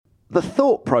the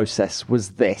thought process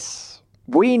was this.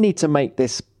 We need to make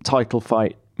this title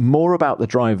fight more about the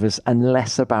drivers and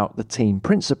less about the team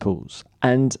principals.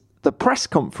 And the press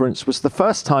conference was the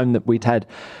first time that we'd had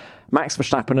Max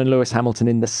Verstappen and Lewis Hamilton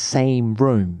in the same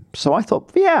room. So I thought,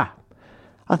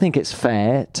 I think it's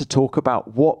fair to talk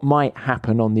about what might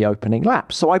happen on the opening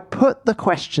lap. So I put the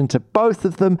question to both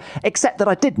of them, except that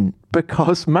I didn't,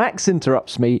 because Max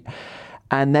interrupts me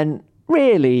and then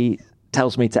really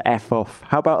tells me to F off.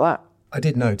 How about that? I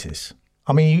did notice.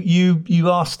 I mean, you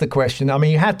asked the question. I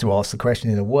mean, you had to ask the question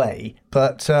in a way,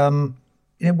 but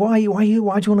why do you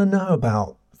want to know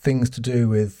about things to do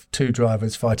with two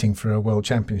drivers fighting for a world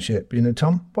championship?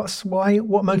 Tom, what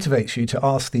motivates you to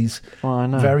ask these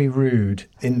very rude,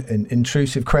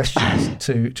 intrusive questions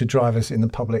to drivers in the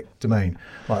public domain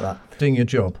like that, doing your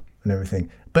job and everything?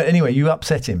 But anyway, you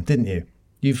upset him, didn't you?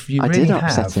 I did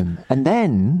upset him, and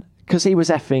then because he was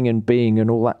effing and being and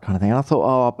all that kind of thing, I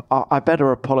thought, I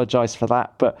better apologise for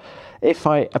that. But if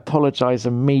I apologise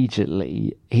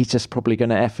immediately, he's just probably going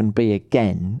to F and B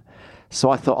again. So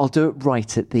I thought I'll do it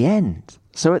right at the end.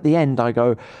 So at the end, I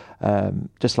go,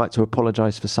 just like to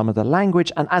apologise for some of the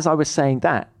language. And as I was saying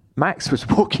that, Max was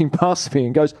walking past me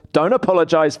and goes, don't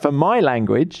apologise for my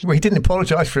language. Well, he didn't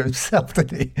apologise for himself,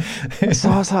 did he? So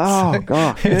I was like,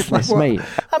 God, goodness me.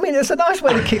 I mean, it's a nice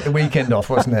way to kick the weekend off,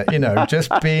 wasn't it?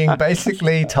 Just being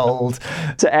basically told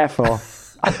to F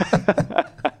off.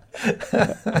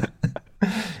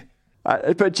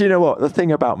 But do you know what? The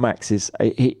thing about Max is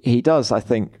he does, I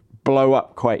think, blow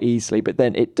up quite easily, but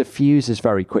then it diffuses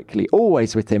very quickly,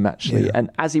 always with him, actually. Yeah. And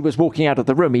as he was walking out of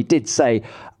the room, he did say,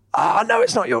 no,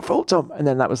 it's not your fault, Tom. And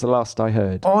then that was the last I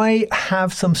heard. I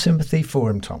have some sympathy for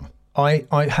him, Tom. I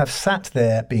have sat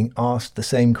there being asked the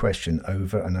same question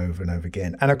over and over and over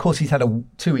again. And of course, he's had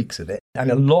 2 weeks of it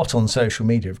and a lot on social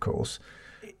media, of course.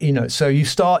 So you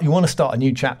want to start a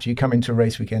new chapter. You come into a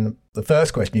race weekend. The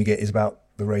first question you get is about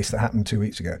the race that happened 2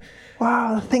 weeks ago.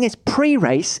 Wow, the thing is,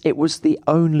 pre-race, it was the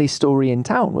only story in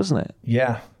town, wasn't it?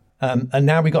 Yeah. And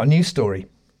now we got a new story.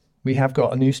 We have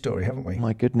got a new story, haven't we?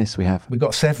 My goodness, we have. We've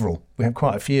got several. We have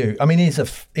quite a few. I mean,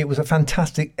 it was a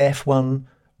fantastic F1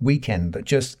 weekend that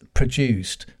just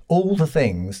produced all the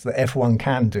things that F1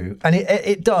 can do. And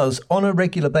it does on a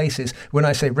regular basis. When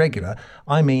I say regular,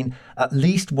 I mean at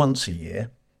least once a year.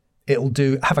 It'll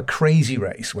have a crazy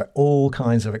race where all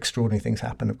kinds of extraordinary things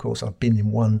happen. Of course, I've been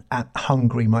in one at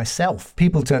Hungary myself.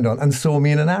 People turned on and saw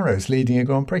me in an Arrows leading a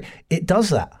Grand Prix. It does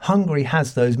that. Hungary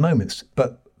has those moments,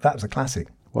 but that was a classic.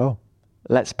 Well,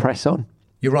 let's press on.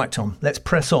 You're right, Tom. Let's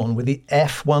press on with the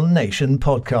F1 Nation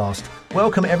podcast.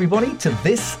 Welcome, everybody, to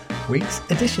this week's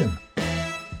edition.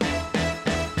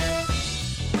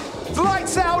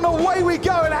 Lights out and away we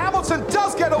go, and Hamilton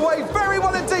does get away very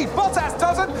well indeed. Bottas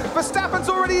doesn't. Verstappen's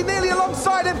already nearly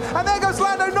alongside him, and there goes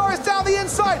Lando Norris down the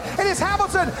inside. It is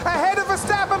Hamilton ahead of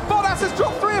Verstappen. Bottas has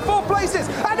dropped 3 or 4 places,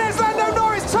 and there's Lando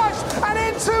Norris touched, and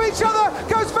into each other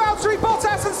goes Valtteri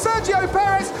Bottas and Sergio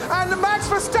Perez, and Max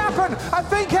Verstappen, I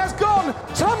think, has gone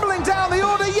tumbling down the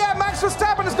order. Yeah, Max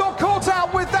Verstappen has got caught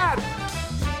out with that.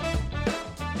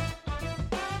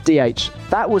 DH,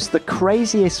 that was the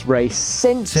craziest race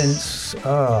since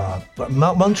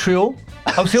Montreal.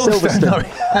 Oh, Silverstone.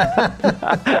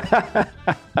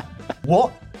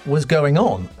 What was going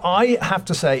on? I have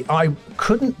to say, I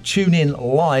couldn't tune in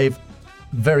live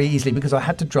very easily because I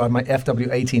had to drive my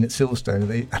FW18 at Silverstone,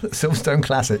 the Silverstone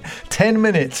Classic, 10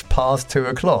 minutes past 2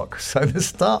 o'clock. So the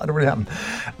start had already happened.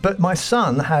 But my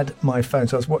son had my phone,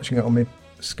 so I was watching it on my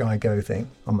Sky Go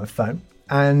thing on my phone,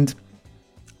 and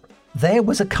there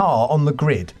was a car on the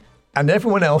grid and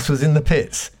everyone else was in the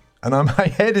pits. And my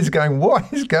head is going,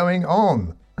 what is going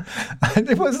on? And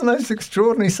it was the most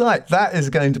extraordinary sight. That is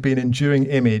going to be an enduring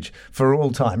image for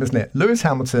all time, isn't it? Lewis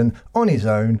Hamilton on his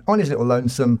own, on his little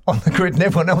lonesome, on the grid, and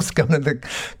everyone else gone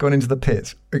into the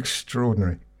pits.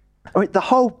 Extraordinary. I mean, the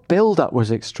whole build-up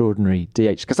was extraordinary,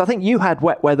 DH, because I think you had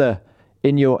wet weather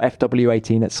in your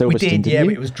FW18 at Silverstone. We did, yeah.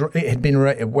 You? It had been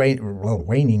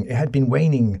waning. It had been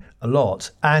waning a lot,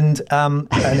 and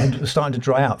it was starting to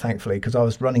dry out, thankfully, because I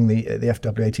was running the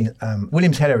FW18.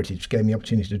 Williams Heritage gave me the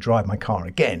opportunity to drive my car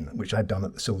again, which I'd done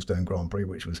at the Silverstone Grand Prix,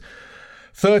 which was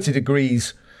 30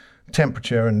 degrees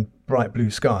temperature and bright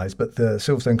blue skies, but the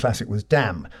Silverstone Classic was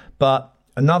damp. But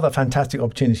another fantastic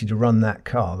opportunity to run that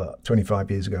car that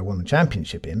 25 years ago won the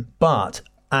championship in. But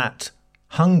at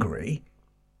Hungary,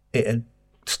 it had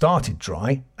started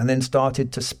dry and then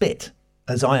started to spit,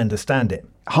 as I understand it.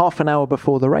 Half an hour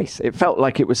before the race. It felt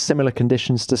like it was similar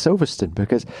conditions to Silverstone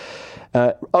because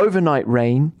overnight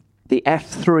rain, The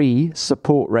F3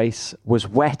 support race was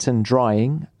wet and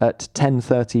drying at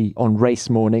 10:30 on race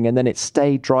morning, and then it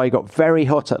stayed dry, got very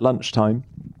hot at lunchtime.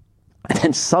 And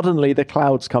then suddenly the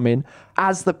clouds come in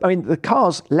the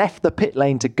cars left the pit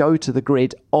lane to go to the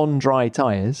grid on dry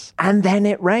tyres, and then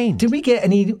it rained. Did we get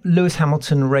any Lewis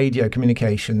Hamilton radio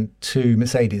communication to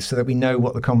Mercedes so that we know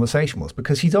what the conversation was?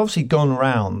 Because he's obviously gone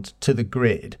round to the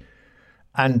grid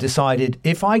and decided,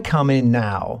 if I come in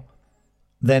now,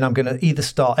 then I'm going to either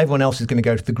start, everyone else is going to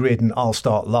go to the grid and I'll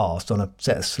start last on a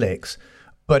set of slicks.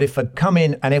 But if I come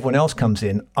in and everyone else comes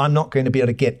in, I'm not going to be able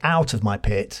to get out of my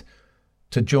pit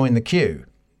to join the queue.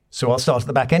 So I'll start at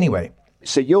the back anyway.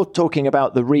 So you're talking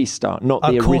about the restart, not the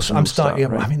original start. Of course, I'm starting.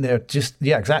 Right? I mean, they're just,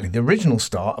 yeah, exactly. The original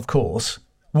start, of course,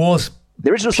 was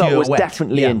the original start was wet.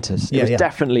 Definitely Inters. It was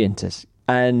definitely Inters.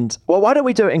 And, well, why don't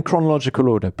we do it in chronological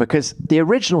order? Because the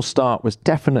original start was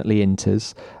definitely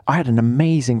Inters. I had an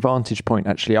amazing vantage point,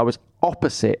 actually. I was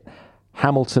opposite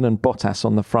Hamilton and Bottas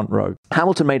on the front row.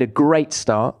 Hamilton made a great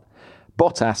start.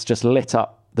 Bottas just lit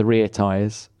up the rear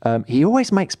tyres. He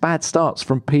always makes bad starts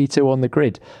from P2 on the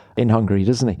grid in Hungary,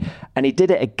 doesn't he? And he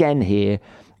did it again here.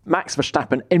 Max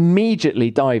Verstappen immediately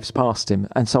dives past him.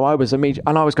 And so I was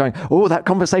going, oh, that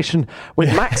conversation with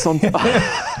Max on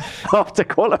after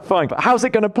qualifying. But how's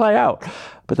it going to play out?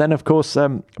 But then, of course,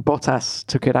 Bottas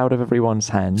took it out of everyone's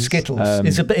hands. Skittles.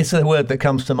 It's a word that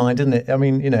comes to mind, isn't it? I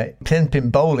mean,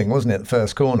 10-pin bowling, wasn't it, the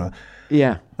first corner?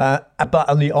 Yeah. But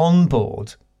on the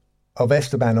onboard of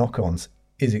Esteban Ocon's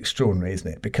is extraordinary,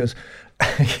 isn't it? Because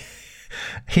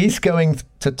he's going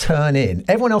to turn in.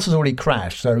 Everyone else has already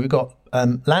crashed. So we've got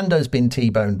Lando's been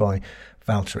T-boned by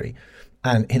Valtteri,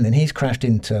 and then he's crashed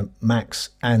into Max,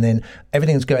 and then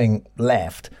everything's going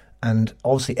left, and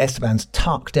obviously Esteban's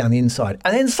tucked down the inside.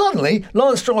 And then suddenly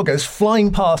Lance Stroll goes flying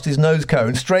past his nose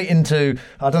cone straight into,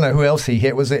 I don't know who else he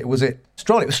hit. Was it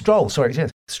Stroll? It was Stroll, sorry.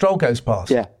 Yes. Stroll goes past.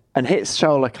 Yeah, and hits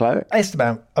Charles Leclerc.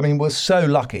 Esteban, was so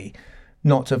lucky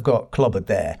not to have got clobbered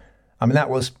there. I mean, that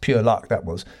was pure luck, that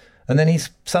was. And then he's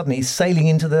suddenly sailing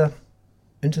into the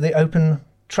open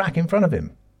track in front of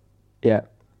him. Yeah.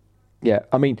 Yeah.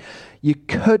 I mean, you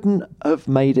couldn't have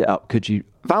made it up, could you?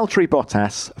 Valtteri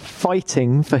Bottas,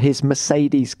 fighting for his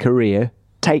Mercedes career,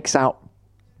 takes out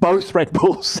both Red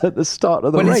Bulls at the start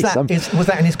of the race. Was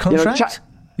that in his contract?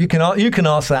 You can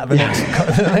ask that the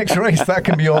next race. That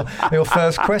can be your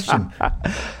first question.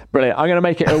 Brilliant. I'm going to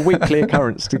make it a weekly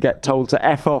occurrence to get told to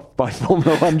F off by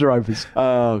Formula One drivers.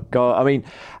 Oh, God. I mean,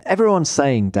 everyone's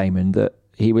saying, Damon, that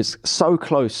he was so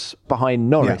close behind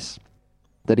Norris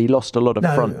that he lost a lot of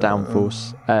front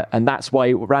downforce. And that's why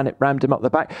it rammed him up the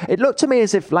back. It looked to me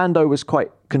as if Lando was quite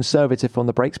conservative on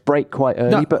the brakes, brake quite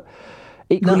early, but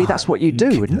equally that's what you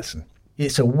do, wouldn't it?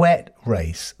 It's a wet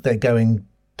race. They're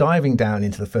diving down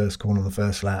into the first corner on the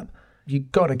first lap.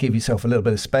 You've got to give yourself a little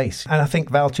bit of space. And I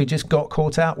think Valtteri just got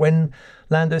caught out when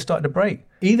Lando started to brake.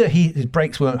 Either his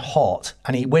brakes weren't hot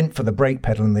and he went for the brake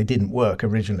pedal and they didn't work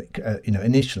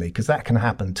initially, because that can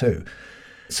happen too.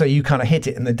 So you kind of hit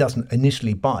it and it doesn't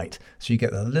initially bite. So you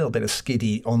get a little bit of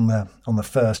skiddy on the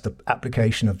first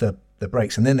application of the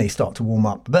brakes, and then they start to warm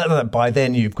up. But by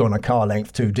then you've gone a car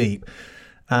length too deep.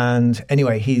 And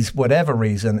anyway, he's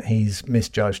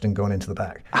misjudged and gone into the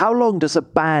back. How long does a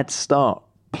bad start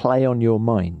play on your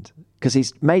mind? Because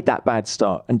he's made that bad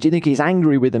start. And do you think he's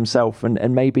angry with himself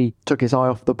and maybe took his eye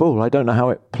off the ball? I don't know how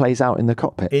it plays out in the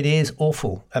cockpit. It is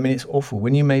awful. I mean, it's awful.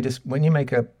 When you make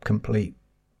a complete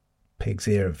pig's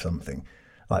ear of something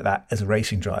like that as a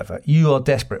racing driver, you are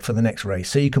desperate for the next race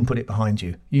so you can put it behind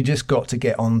you. You just got to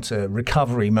get onto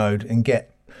recovery mode and get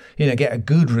a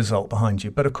good result behind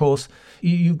you. But of course,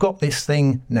 you've got this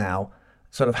thing now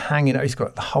sort of hanging out. He's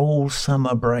got the whole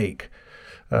summer break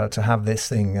to have this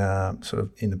thing sort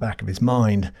of in the back of his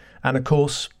mind. And of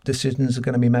course, decisions are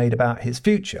going to be made about his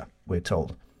future, we're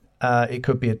told. It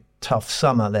could be a tough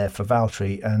summer there for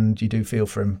Valtteri, and you do feel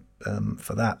for him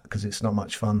for that, because it's not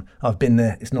much fun. I've been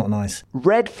there. It's not nice.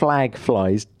 Red flag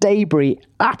flies, debris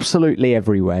absolutely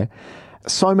everywhere.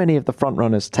 So many of the front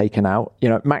runners taken out.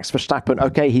 Max Verstappen,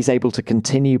 okay, he's able to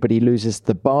continue, but he loses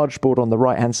the barge board on the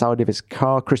right-hand side of his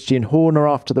car. Christian Horner,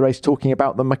 after the race, talking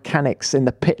about the mechanics in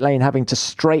the pit lane having to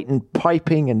straighten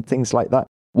piping and things like that.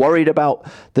 Worried about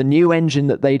the new engine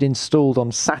that they'd installed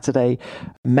on Saturday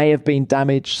may have been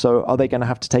damaged, so are they going to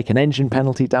have to take an engine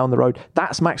penalty down the road?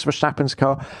 That's Max Verstappen's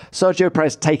car. Sergio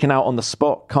Perez taken out on the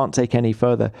spot, can't take any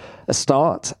further a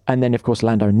start. And then, of course,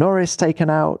 Lando Norris taken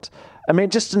out. I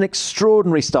mean, just an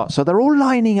extraordinary start. So they're all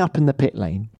lining up in the pit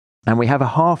lane, and we have a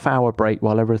half-hour break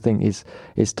while everything is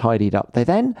tidied up. They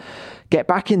then get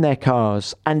back in their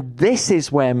cars, and this is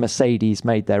where Mercedes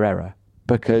made their error,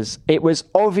 because it was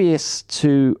obvious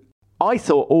to I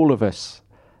thought, all of us,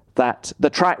 that the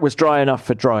track was dry enough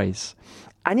for dries.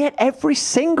 And yet every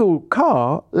single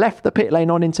car left the pit lane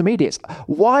on intermediates.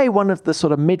 Why one of the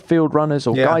sort of midfield runners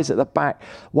or guys at the back,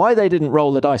 why they didn't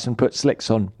roll the dice and put slicks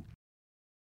on,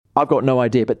 I've got no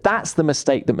idea. But that's the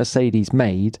mistake that Mercedes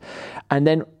made. And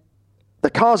then the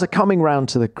cars are coming round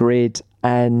to the grid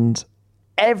and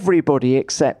everybody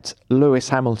except Lewis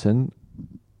Hamilton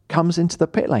comes into the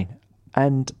pit lane.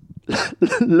 And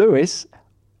Lewis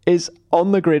is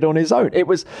on the grid on his own. It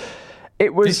was...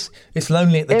 It's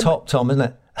lonely at the top, Tom, isn't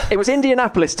it? It was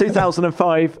Indianapolis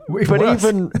 2005, but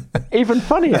even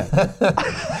funnier.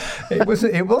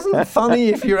 It wasn't funny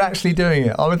if you're actually doing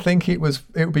it. I would think it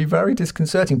would be very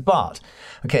disconcerting. But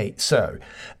okay, so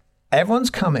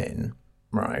everyone's come in,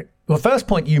 right? Well, the first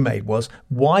point you made was,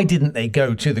 why didn't they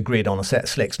go to the grid on a set of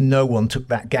slicks? No one took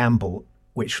that gamble,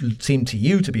 which seemed to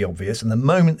you to be obvious. And the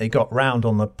moment they got round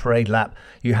on the parade lap,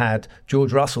 you had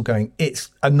George Russell going, it's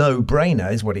a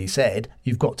no-brainer, is what he said.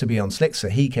 You've got to be on slicks. So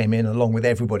he came in along with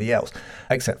everybody else,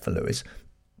 except for Lewis.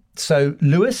 So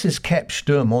Lewis has kept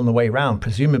Sturm on the way round.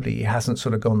 Presumably he hasn't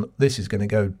sort of gone,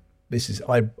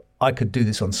 I could do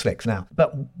this on slicks now.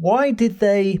 But why did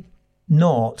they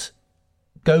not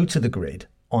go to the grid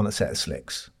on a set of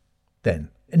slicks then?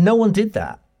 And no one did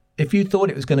that. If you thought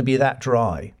it was going to be that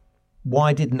dry,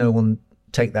 why did no one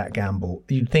take that gamble?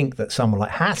 You'd think that someone like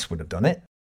Haas would have done it.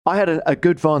 I had a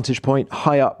good vantage point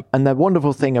high up. And the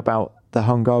wonderful thing about the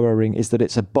Hungaroring is that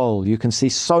it's a bowl. You can see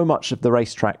so much of the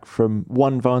racetrack from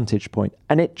one vantage point.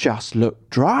 And it just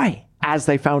looked dry, as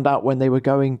they found out when they were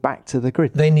going back to the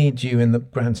grid. They need you in the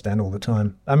grandstand all the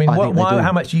time. I mean,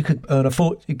 how much you could earn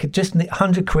you could just need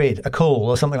 £100 a call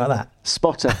or something like that.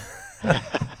 Spotter.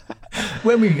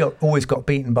 When we always got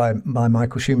beaten by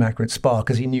Michael Schumacher at Spa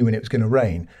because he knew when it was going to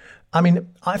rain. I mean,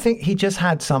 I think he just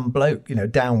had some bloke,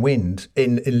 downwind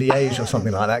in Liège or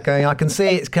something like that going, I can see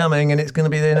it's coming and it's going to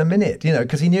be there in a minute,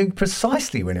 because he knew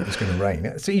precisely when it was going to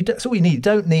rain. So that's all you need. You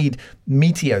don't need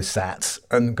meteosats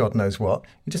and God knows what.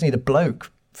 You just need a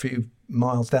bloke a few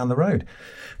miles down the road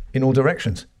in all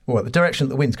directions, or the direction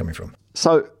that the wind's coming from.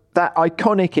 So that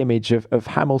iconic image of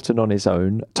Hamilton on his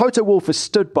own, Toto Wolff has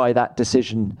stood by that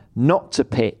decision not to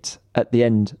pit at the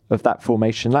end of that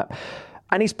formation lap.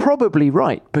 And he's probably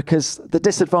right, because the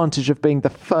disadvantage of being the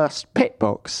first pit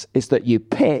box is that you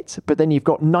pit, but then you've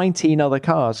got 19 other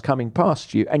cars coming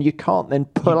past you and you can't then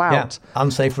pull out.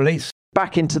 Unsafe release.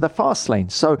 Back into the fast lane.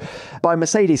 So by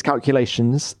Mercedes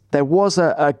calculations, there was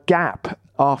a gap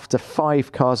after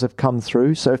 5 cars have come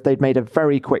through. So if they'd made a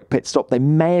very quick pit stop, they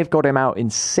may have got him out in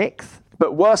 6th.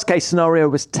 But worst case scenario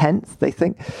was 10th, they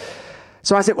think.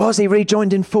 So as it was, he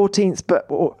rejoined in 14th, but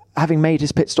having made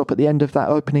his pit stop at the end of that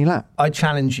opening lap. I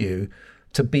challenge you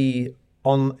to be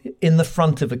in the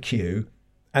front of a queue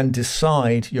and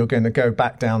decide you're going to go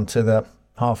back down to the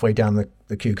halfway down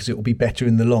the queue because it will be better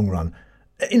in the long run.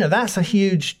 That's a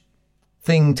huge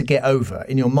thing to get over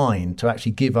in your mind, to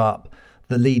actually give up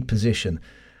the lead position.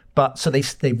 But so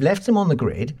they've left him on the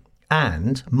grid.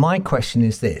 And my question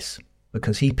is this,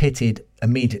 because he pitted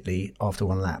immediately after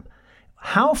one lap.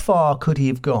 How far could he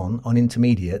have gone on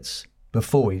intermediates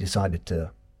before he decided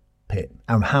to pit?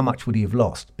 And how much would he have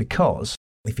lost? Because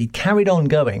if he carried on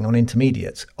going on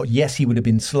intermediates, yes, he would have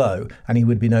been slow and he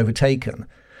would have been overtaken,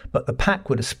 but the pack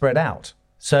would have spread out.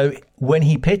 So when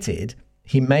he pitted,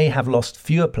 he may have lost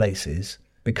fewer places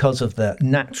because of the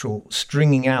natural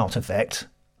stringing out effect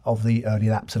of the early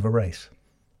laps of a race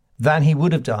than he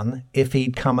would have done if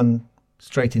he'd come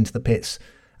straight into the pits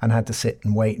and had to sit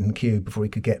and wait and queue before he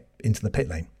could get into the pit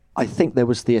lane. I think there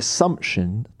was the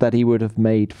assumption that he would have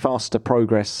made faster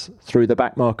progress through the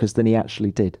back markers than he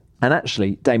actually did. And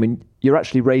actually, Damon, you're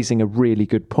actually raising a really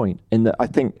good point in that I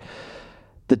think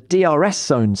the DRS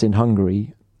zones in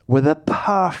Hungary were the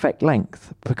perfect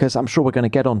length, because I'm sure we're going to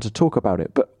get on to talk about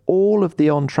it, but all of the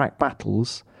on-track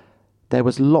battles, there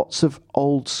was lots of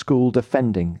old school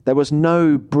defending. There was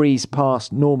no breeze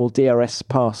pass, normal DRS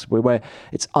pass where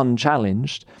it's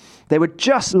unchallenged. They were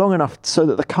just long enough so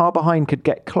that the car behind could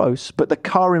get close, but the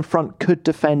car in front could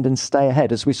defend and stay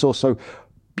ahead, as we saw so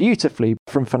beautifully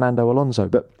from Fernando Alonso.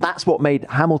 But that's what made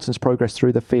Hamilton's progress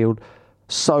through the field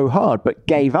so hard, but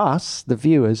gave us, the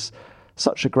viewers,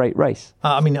 such a great race.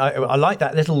 I like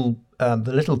that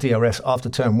the little DRS after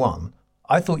turn 1.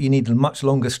 I thought you needed a much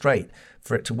longer straight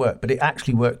for it to work, but it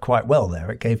actually worked quite well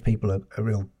there. It gave people a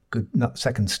real good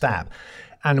second stab.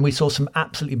 And we saw some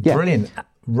absolutely brilliant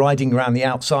riding around the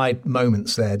outside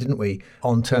moments there, didn't we,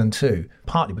 on turn 2?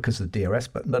 Partly because of the DRS,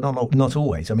 but not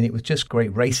always. I mean, it was just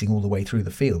great racing all the way through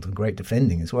the field and great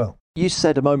defending as well. You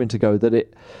said a moment ago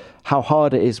that how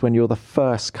hard it is when you're the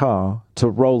first car to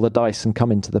roll the dice and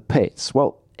come into the pits.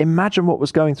 Well, imagine what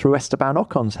was going through Esteban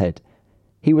Ocon's head.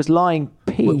 He was lying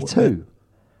P2,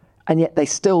 and yet they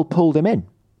still pulled him in.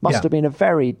 Must have been a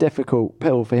very difficult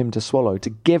pill for him to swallow, to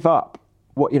give up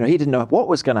what, he didn't know what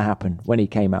was going to happen when he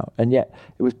came out, and yet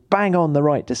it was bang on the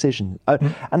right decision.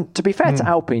 And to be fair to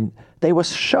Alpine, they were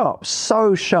sharp,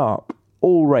 so sharp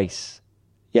all race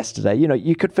yesterday.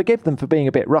 You could forgive them for being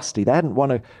a bit rusty. They hadn't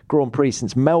won a Grand Prix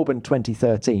since Melbourne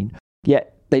 2013,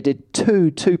 yet they did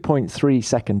 2.3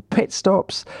 second pit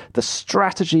stops. The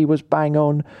strategy was bang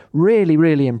on. Really,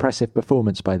 really impressive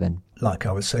performance by then. Like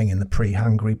I was saying in the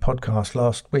pre-Hungary podcast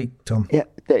last week, Tom. Yeah,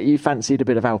 you fancied a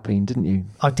bit of Alpine, didn't you?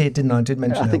 I did, didn't I? I did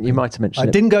mention I think Alpine. you might have mentioned it.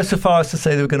 I didn't go so far as to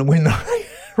say they were going to win the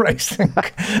racing.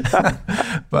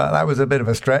 But that was a bit of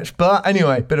a stretch. But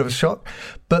anyway, bit of a shock.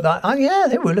 But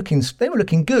they were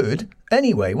looking good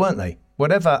anyway, weren't they?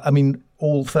 Whatever,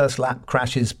 all first lap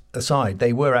crashes aside,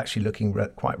 they were actually looking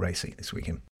quite racy this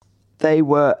weekend. They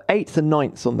were 8th and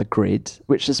 9th on the grid,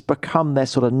 which has become their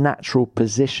sort of natural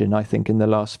position, I think, in the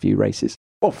last few races.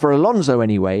 Well, for Alonso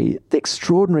anyway, the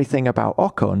extraordinary thing about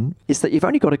Ocon is that you've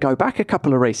only got to go back a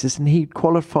couple of races and he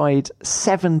qualified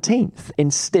 17th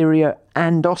in Styria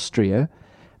and Austria.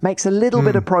 Makes a little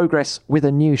bit of progress with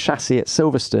a new chassis at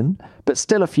Silverstone, but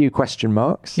still a few question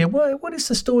marks. Yeah, what is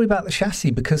the story about the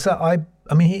chassis? Because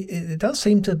it does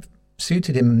seem to have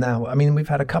suited him now. We've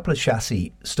had a couple of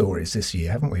chassis stories this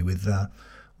year, haven't we? With,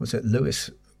 was it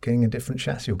Lewis getting a different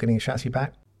chassis or getting a chassis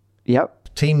back?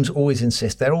 Yep. Teams always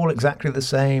insist they're all exactly the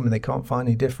same and they can't find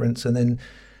any difference. And then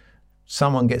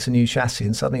someone gets a new chassis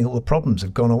and suddenly all the problems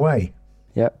have gone away.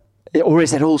 Yep. Or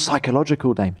is it all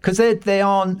psychological, Dame? Because they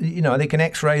aren't, they can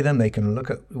X-ray them, they can look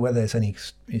at whether there's any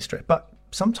stretch. But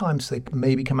sometimes they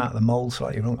maybe come out of the mould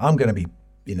slightly wrong. I'm going to be,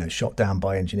 shot down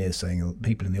by engineers saying,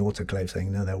 people in the autoclave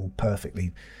saying, no, they're all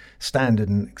perfectly standard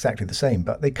and exactly the same.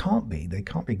 But they can't be. They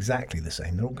can't be exactly the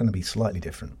same. They're all going to be slightly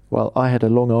different. Well, I had a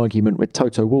long argument with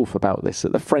Toto Wolff about this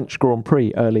at the French Grand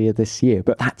Prix earlier this year,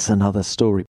 but that's another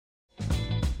story.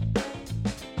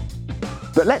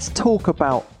 But let's talk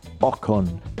about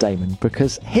Ocon, Damon,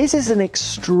 because his is an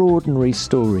extraordinary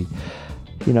story.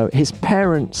 His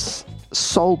parents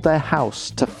sold their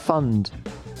house to fund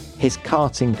his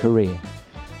karting career.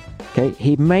 Okay,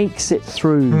 he makes it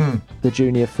through the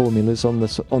junior formulas on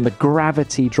the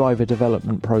Gravity driver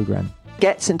development program.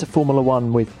 Gets into Formula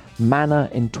One with Manor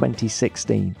in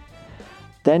 2016.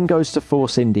 Then goes to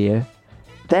Force India.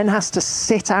 Then has to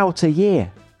sit out a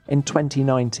year in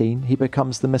 2019. He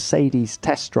becomes the Mercedes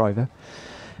test driver.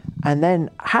 And then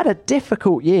had a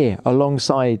difficult year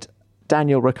alongside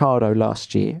Daniel Ricciardo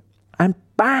last year. And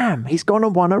bam, he's gone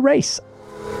and won a race.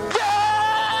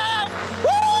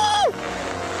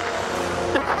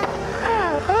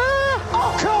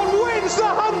 Ocon wins the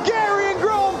Hungarian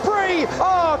Grand Prix.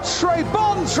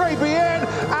 Très bien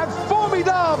and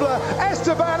formidable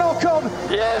Esteban Ocon.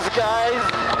 Yes, guys.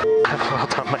 Well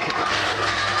done, mate.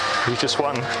 You just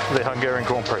won the Hungarian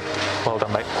Grand Prix. Well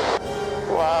done, mate.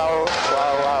 Wow.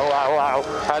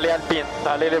 Allez Alpine,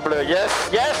 allez les bleus,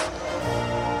 yes.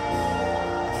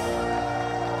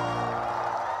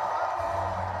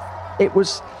 It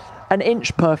was an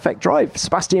inch perfect drive.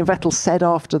 Sebastian Vettel said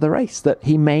after the race that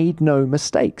he made no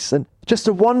mistakes, and just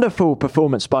a wonderful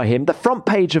performance by him. The front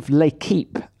page of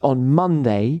L'Equipe on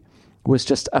Monday was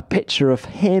just a picture of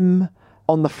him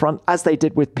on the front, as they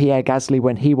did with Pierre Gasly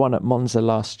when he won at Monza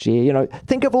last year.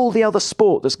 Think of all the other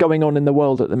sport that's going on in the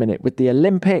world at the minute with the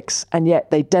Olympics, and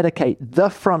yet they dedicate the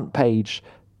front page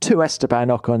to Esteban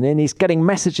Ocon, and he's getting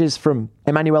messages from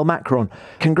Emmanuel Macron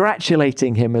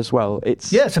congratulating him as well.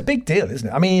 It's a big deal, isn't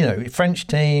it? French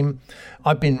team.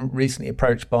 I've been recently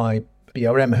approached by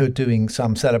BRM who are doing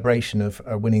some celebration of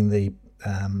winning the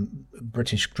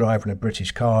British driver in a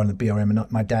British car and the BRM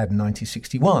and my dad in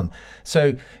 1961.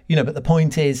 So, but the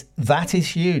point is that is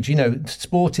huge.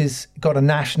 Sport has got a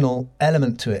national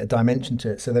element to it, a dimension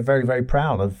to it. So they're very, very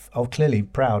proud clearly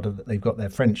proud of that they've got their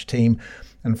French team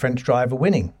and French driver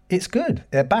winning. It's good.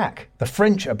 They're back. The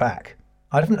French are back.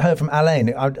 I haven't heard from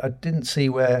Alain. I didn't see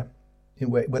whether he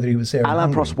was there.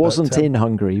 Alain Prost wasn't in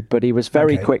Hungary, but he was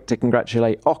very quick to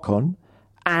congratulate Ocon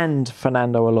and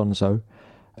Fernando Alonso,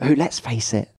 who, let's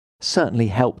face it, certainly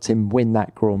helped him win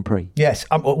that Grand Prix. Yes,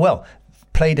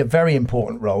 played a very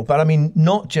important role. But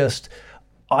not just,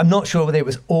 I'm not sure whether it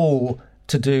was all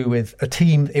to do with a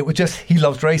team. It was just, he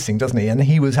loves racing, doesn't he? And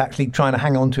he was actually trying to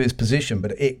hang on to his position,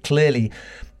 but it clearly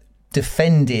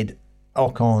defended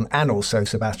Ocon and also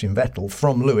Sebastian Vettel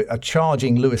from a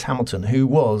charging Lewis Hamilton, who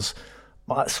was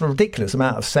it's a ridiculous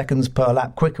amount of seconds per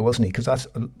lap quicker, wasn't he? Because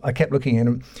I kept looking at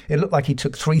him. It looked like he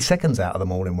took 3 seconds out of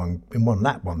them all in one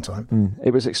lap one time.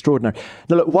 It was extraordinary.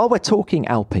 Now, look, while we're talking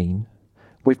Alpine,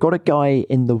 we've got a guy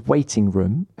in the waiting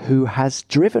room who has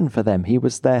driven for them. He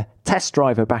was their test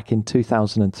driver back in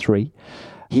 2003.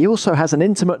 He also has an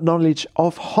intimate knowledge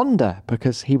of Honda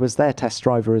because he was their test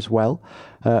driver as well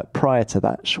prior to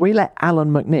that. Shall we let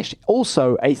Alan McNish,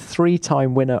 also a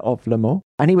 3-time winner of Le Mans,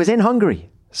 and he was in Hungary,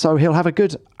 so he'll have a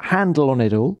good handle on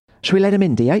it all. Shall we let him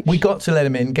in, DH? We got to let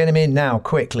him in. Get him in now,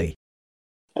 quickly.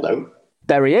 Hello.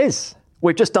 There he is.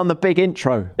 We've just done the big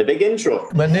intro. The big intro.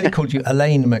 Well, I nearly called you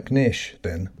Elaine McNish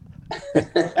then.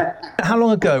 How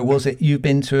long ago was it you've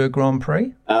been to a Grand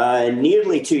Prix?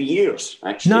 Nearly 2 years,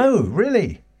 actually. No,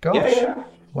 really? Gosh. Yeah.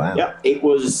 Wow. Yeah, it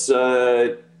was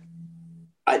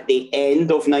at the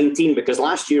end of 19, because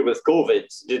last year with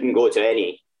COVID, didn't go to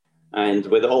any. And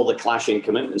with all the clashing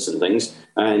commitments and things,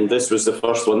 and this was the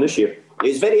first one this year.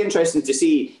 It's very interesting to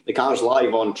see the cars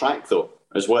live on track, though,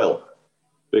 as well,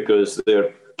 because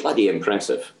they're bloody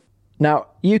impressive. Now,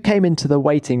 you came into the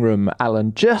waiting room,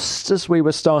 Alan, just as we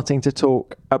were starting to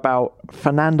talk about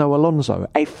Fernando Alonso,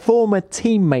 a former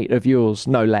teammate of yours,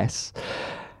 no less.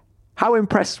 How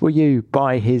impressed were you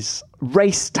by his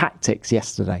race tactics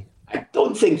yesterday? I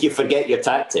don't think you forget your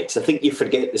tactics. I think you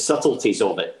forget the subtleties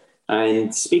of it.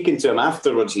 And speaking to him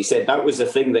afterwards, he said that was the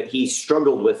thing that he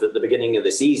struggled with at the beginning of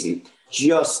the season,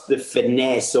 just the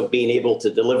finesse of being able to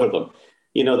deliver them.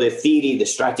 You know, the theory, the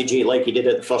strategy, like he did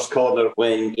at the first corner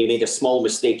when he made a small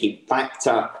mistake, he backed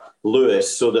up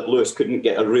Lewis so that Lewis couldn't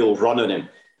get a real run on him.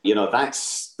 You know, that's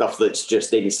stuff that's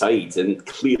just inside and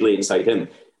clearly inside him.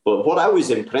 But what I was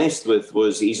impressed with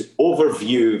was his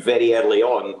overview very early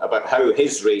on about how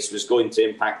his race was going to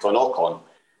impact on Ocon.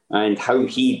 And how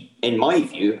he, in my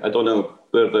view, I don't know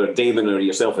whether Damon or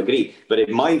yourself agree, but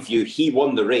in my view, he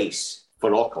won the race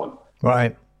for Ocon.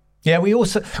 Right. Yeah, we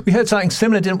heard something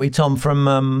similar, didn't we, Tom,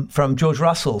 from George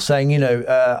Russell saying, you know,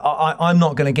 I'm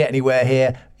not going to get anywhere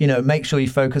here. You know, make sure you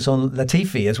focus on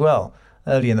Latifi as well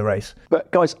early in the race. But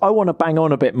guys, I want to bang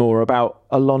on a bit more about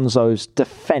Alonso's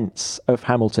defence of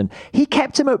Hamilton. He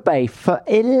kept him at bay for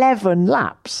 11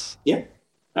 laps. Yeah,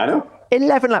 I know.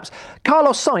 11 laps.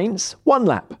 Carlos Sainz, 1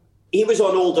 lap. He was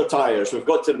on older tyres. We've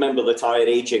got to remember the tyre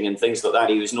aging and things like that.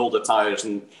 He was on older tyres.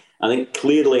 And I think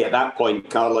clearly at that point,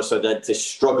 Carlos had to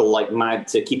struggle like mad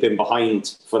to keep him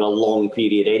behind for a long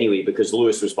period anyway, because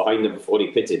Lewis was behind him before he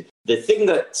pitted. The thing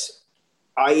that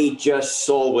I just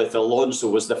saw with Alonso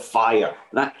was the fire,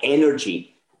 that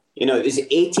energy. You know, it was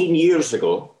 18 years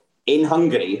ago in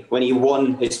Hungary when he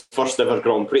won his first ever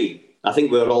Grand Prix. I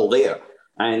think we were all there.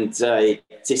 And to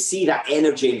see that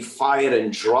energy and fire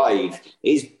and drive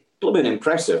is blooming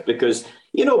impressive, because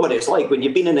you know what it's like when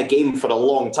you've been in a game for a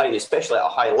long time, especially at a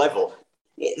high level.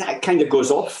 That kind of goes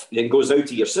off and goes out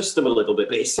of your system a little bit,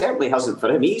 but it certainly hasn't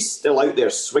for him. He's still out there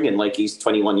swinging like he's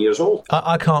 21 years old.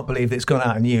 I can't believe it's gone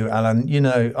out in you, Alan. You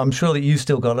know, I'm sure that you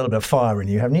still got a little bit of fire in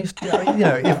you, haven't you? You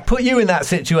know, if put you in that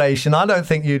situation, I don't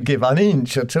think you'd give an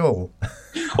inch at all.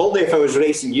 Only if I was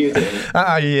racing you then.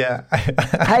 Yeah.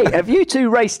 Hey, have you two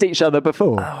raced each other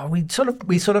before? We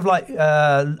sort of like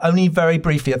only very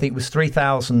briefly. I think it was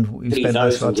 3,000. We spent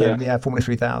most of our time. Yeah, Formula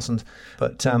 3000.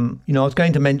 But you know, I was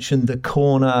going to mention the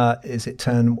corner. Is it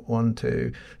turn 1,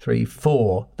 2, 3,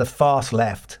 4? The fast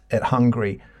left at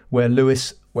Hungary, where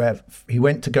he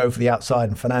went to go for the outside,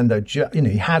 and Fernando,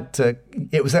 he had to.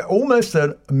 It was almost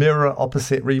a mirror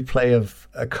opposite replay of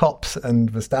Kops and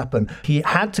Verstappen. He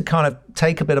had to kind of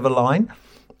take a bit of a line,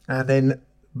 and then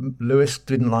Lewis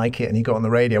didn't like it, and he got on the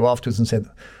radio afterwards and said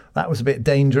that was a bit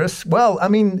dangerous. Well, I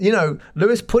mean, you know,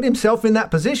 Lewis put himself in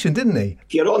that position, didn't he?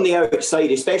 If you're on the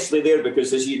outside, especially there,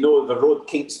 because as you know, the road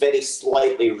kinks very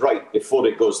slightly right before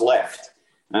it goes left,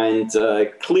 and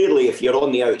clearly, if you're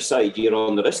on the outside, you're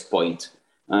on the risk point.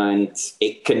 And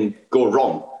it can go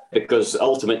wrong, because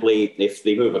ultimately, if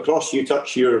they move across, you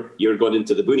touch, you're going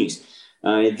into the boonies.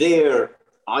 There,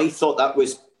 I thought that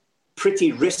was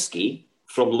pretty risky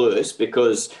from Lewis,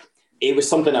 because it was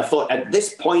something I thought at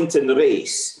this point in the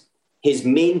race, his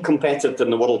main competitor in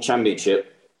the World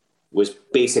Championship was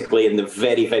basically in the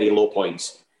very, very low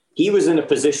points. He was in a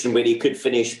position where he could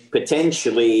finish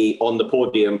potentially on the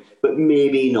podium, but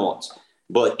maybe not.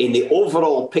 But in the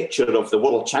overall picture of the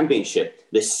World Championship,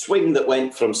 the swing that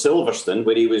went from Silverstone,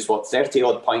 where he was,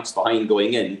 30-odd points behind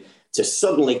going in, to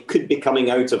suddenly could be coming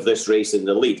out of this race in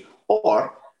the lead,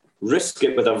 or risk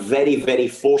it with a very, very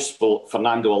forceful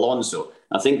Fernando Alonso.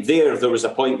 I think there was a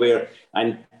point where,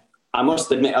 and I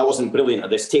must admit I wasn't brilliant at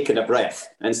this, taking a breath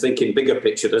and thinking bigger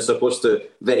picture as opposed to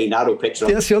very narrow picture.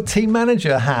 That's your team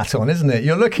manager hat on, isn't it?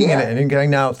 You're looking at it and going,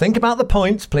 now, think about the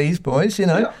points, please, boys, you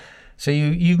know. Yeah. So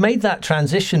you've made that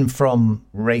transition from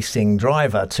racing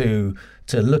driver to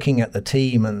to looking at the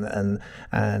team and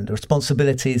the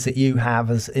responsibilities that you have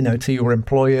as, to your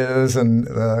employers and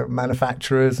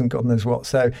manufacturers and God knows what.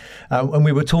 So, and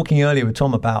we were talking earlier with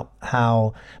Tom about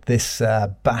how this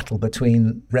battle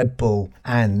between Red Bull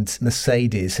and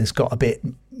Mercedes has got a bit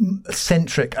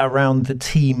centric around the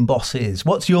team bosses.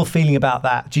 What's your feeling about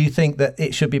that? Do you think that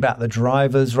it should be about the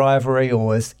drivers' rivalry,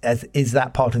 or is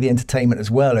that part of the entertainment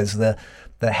as well as the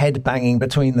head banging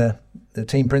between the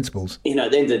team principals?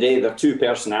 At the end of the day, they're two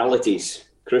personalities.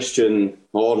 Christian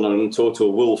Horner and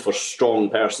Toto Wolff are strong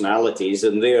personalities,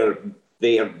 and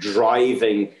they are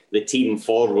driving the team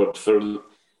forward for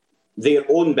their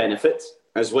own benefit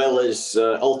as well as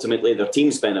ultimately their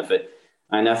team's benefit.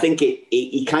 And I think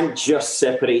you can't just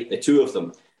separate the two of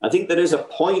them. I think there is a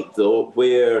point, though,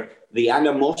 where the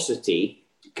animosity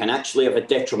can actually have a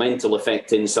detrimental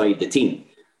effect inside the team,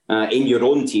 in your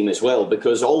own team as well,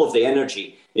 because all of the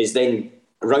energy is then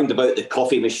round about the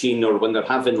coffee machine, or when they're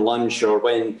having lunch, or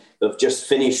when they've just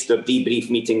finished their debrief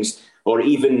meetings, or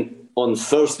even on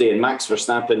Thursday. And Max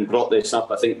Verstappen brought this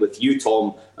up, I think, with you,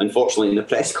 Tom, unfortunately, in the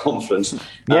press conference.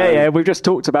 Yeah, we've just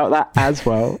talked about that as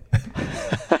well.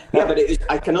 Yeah, but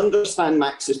I can understand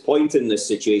Max's point in this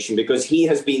situation, because he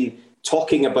has been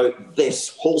talking about this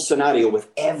whole scenario with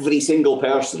every single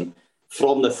person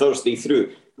from the Thursday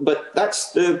through. But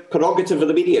that's the prerogative of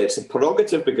the media. It's a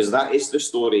prerogative because that is the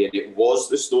story, and it was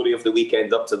the story of the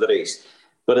weekend up to the race.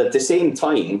 But at the same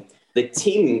time, the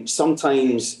team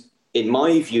sometimes, in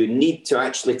my view, need to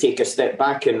actually take a step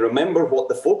back and remember what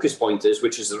the focus point is,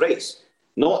 which is the race.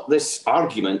 Not this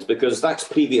argument, because that's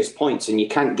previous points and you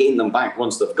can't gain them back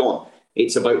once they've gone.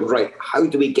 It's about, right, how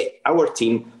do we get our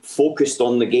team focused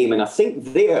on the game? And I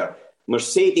think there,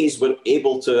 Mercedes were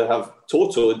able to have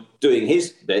Toto doing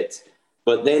his bit,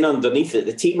 but then underneath it,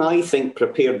 the team, I think,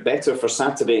 prepared better for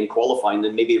Saturday in qualifying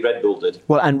than maybe Red Bull did.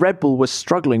 Well, and Red Bull was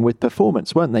struggling with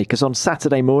performance, weren't they? Because on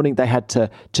Saturday morning, they had to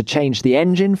change the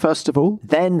engine, first of all.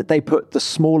 Then they put the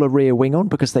smaller rear wing on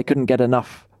because they couldn't get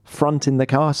enough front in the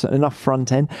car, so enough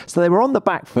front end. So they were on the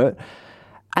back foot.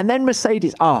 And then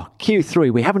Mercedes,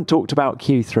 Q3. We haven't talked about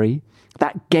Q3.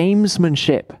 That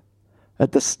gamesmanship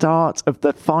at the start of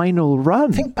the final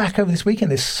run. Think back over this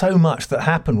weekend, there's so much that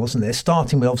happened, wasn't there?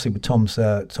 Starting with, obviously, with Tom's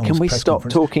Can we press stop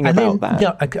conference. talking and about then,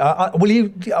 that?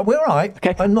 Yeah, we're all right.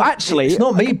 Okay. Actually, it's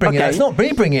not me bringing it. It's not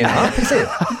me bringing it up, is it?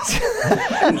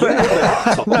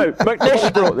 No,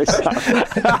 McNish brought this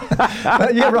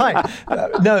up. You're right.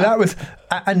 No, that was,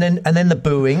 and then the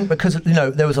booing, because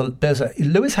there's a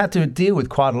Lewis had to deal with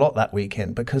quite a lot that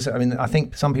weekend, because I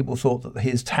think some people thought that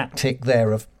his tactic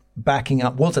there of backing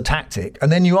up was a tactic,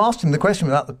 and then you asked him the question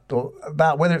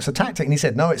about whether it's a tactic, and he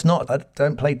said, "No, it's not. I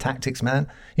don't play tactics, man."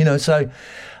 So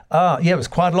it was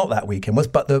quite a lot that weekend.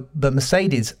 But the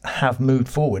Mercedes have moved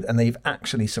forward, and they've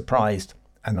actually surprised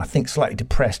and I think slightly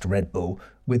depressed Red Bull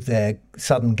with their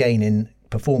sudden gain in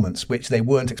performance, which they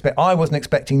weren't expecting. I wasn't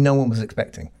expecting. No one was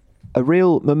expecting. A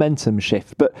real momentum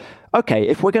shift. But okay,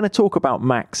 if we're going to talk about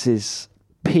Max's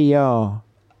PR,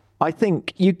 I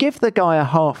think you give the guy a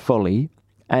half volley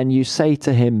and you say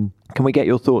to him, "Can we get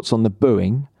your thoughts on the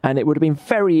booing?" And it would have been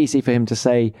very easy for him to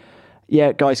say,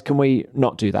 "Yeah, guys, can we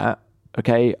not do that?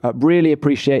 Okay, I really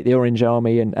appreciate the Orange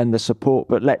Army and the support,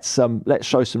 but let's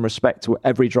show some respect to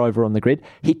every driver on the grid."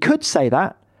 He could say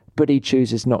that, but he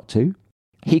chooses not to.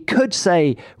 He could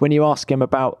say, when you ask him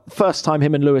about the first time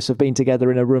him and Lewis have been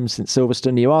together in a room since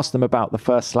Silverstone, you ask them about the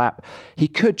first lap, he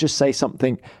could just say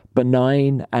something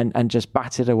benign and just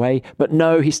bat it away. But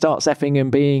no, he starts effing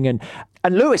and being, and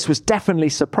Lewis was definitely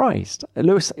surprised.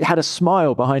 Lewis had a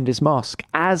smile behind his mask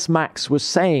as Max was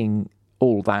saying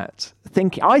all that.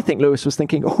 I think Lewis was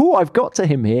thinking, "Oh, I've got to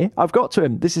him here. I've got to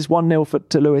him. This is 1-0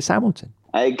 to Lewis Hamilton."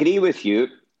 I agree with you,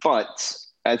 but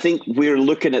I think we're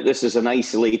looking at this as an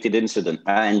isolated incident.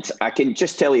 And I can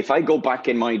just tell you, if I go back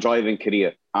in my driving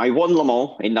career, I won Le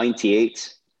Mans in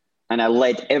 98, and I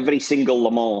led every single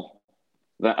Le Mans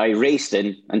that I raced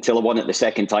in until I won it the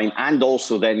second time, and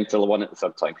also then until I won it the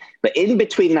third time. But in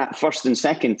between that first and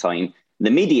second time,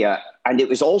 the media, and it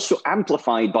was also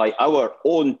amplified by our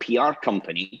own PR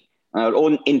company, our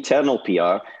own internal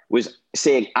PR, was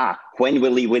saying, when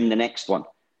will he win the next one?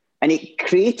 And it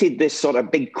created this sort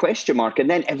of big question mark. And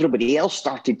then everybody else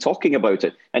started talking about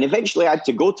it. And eventually I had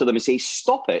to go to them and say,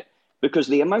 "Stop it," because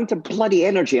the amount of bloody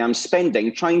energy I'm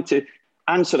spending trying to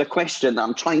answer a question that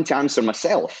I'm trying to answer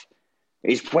myself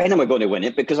is, when am I going to win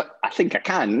it? Because I think I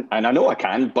can, and I know I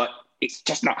can, but it's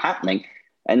just not happening.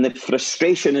 And the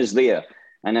frustration is there.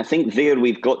 And I think there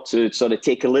we've got to sort of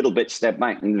take a little bit step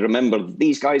back and remember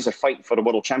these guys are fighting for a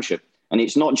world championship. And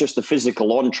it's not just the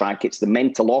physical on track, it's the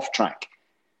mental off track.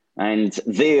 And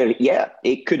there,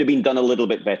 it could have been done a little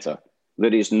bit better.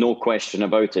 There is no question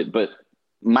about it. But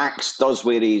Max does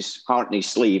wear his heart in his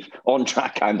sleeve on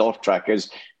track and off track, as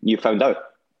you found out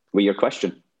with your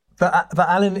question. But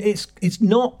Alan, it's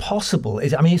not possible.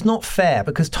 It's not fair,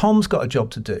 because Tom's got a job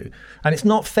to do, and it's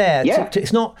not fair. Yeah.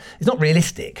 It's not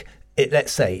realistic.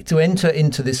 Let's say, to enter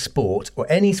into this sport, or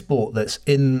any sport that's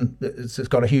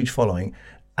got a huge following,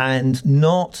 and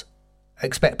not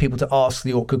expect people to ask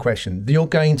the awkward question. You're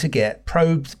going to get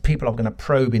probes. People are going to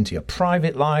probe into your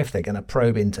private life. They're going to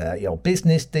probe into your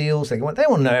business deals. They want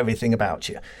to know everything about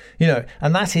you,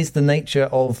 and that is the nature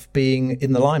of being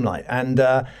in the limelight. And,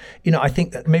 I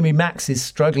think that maybe Max is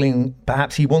struggling.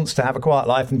 Perhaps he wants to have a quiet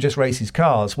life and just race his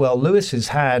cars. Well, Lewis he's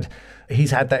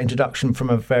had that introduction from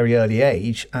a very early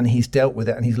age, and he's dealt with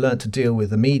it, and he's learned to deal with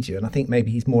the media. And I think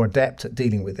maybe he's more adept at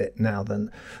dealing with it now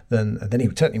than he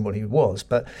certainly what he was.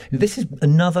 But this is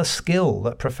another skill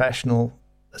that professional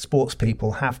sports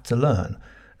people have to learn,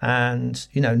 and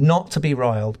not to be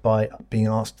riled by being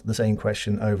asked the same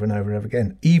question over and over and over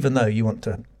again, even though you want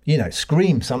to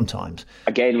scream sometimes.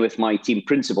 Again, with my team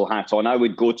principal hat on, I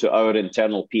would go to our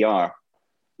internal PR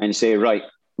and say, right,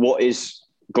 what is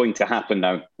going to happen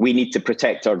now? We need to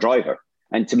protect our driver,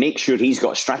 and to make sure he's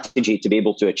got a strategy to be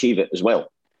able to achieve it as well.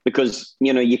 Because,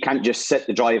 you can't just sit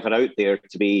the driver out there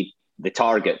to be the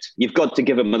target. You've got to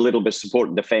give him a little bit of support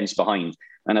and defence behind.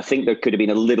 And I think there could have been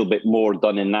a little bit more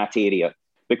done in that area.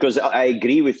 Because I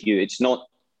agree with you, it's not,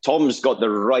 Tom's got the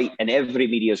right, and every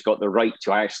media's got the right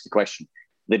to ask the question.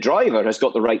 The driver has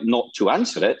got the right not to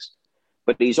answer it,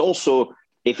 but he's also,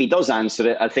 if he does answer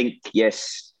it, I think,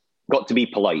 yes, got to be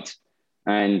polite.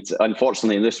 And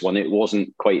unfortunately, in this one, it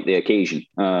wasn't quite the occasion.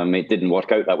 It didn't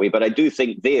work out that way. But I do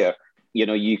think there,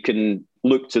 you can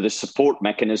look to the support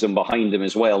mechanism behind him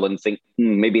as well and think,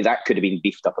 maybe that could have been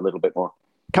beefed up a little bit more.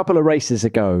 A couple of races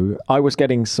ago, I was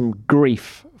getting some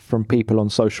grief from people on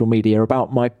social media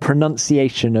about my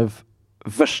pronunciation of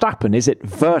Verstappen. Is it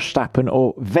Verstappen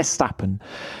or Verstappen?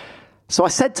 So I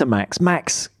said to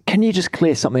Max, can you just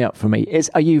clear something up for me?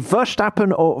 Are you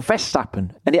Verstappen or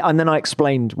Verstappen? And then I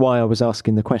explained why I was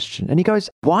asking the question. And he goes,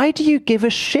 why do you give a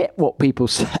shit what people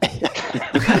say?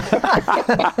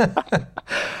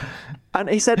 And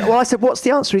he said, I said, what's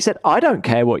the answer? He said, I don't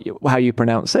care how you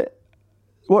pronounce it.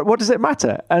 What does it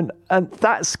matter? And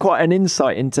that's quite an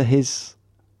insight into his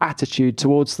attitude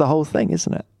towards the whole thing,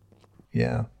 isn't it?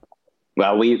 Yeah.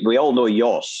 Well, we all know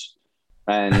Jos,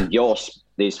 and Jos,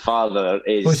 his father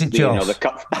is, was it Jos? The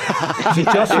cup. Is it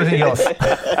Jos or is it Jos?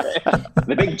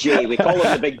 The big J. We call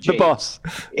him the big J. The boss.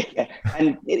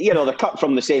 And they're cut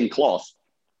from the same cloth.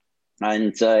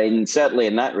 And certainly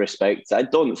in that respect, I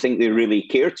don't think they really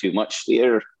care too much.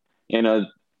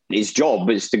 His job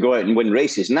is to go out and win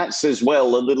races. And that's as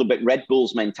well a little bit Red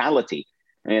Bull's mentality.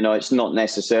 It's not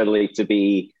necessarily to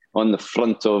be on the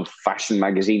front of fashion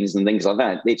magazines and things like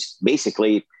that. It's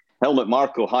basically Helmut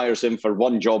Marko hires him for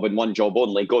one job and one job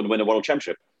only, go and win a world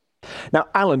championship. Now,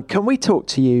 Alan, can we talk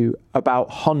to you about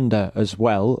Honda as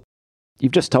well?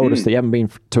 You've just told us that you haven't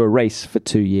been to a race for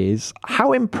 2 years.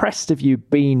 How impressed have you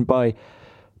been by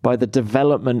the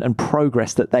development and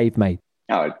progress that they've made?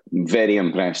 Oh, very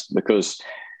impressed, because,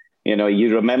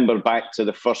 you remember back to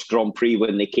the first Grand Prix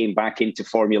when they came back into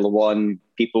Formula One,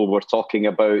 people were talking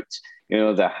about,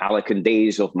 the Halican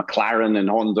days of McLaren and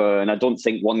Honda, and I don't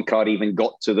think one car even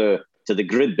got to the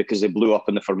grid because they blew up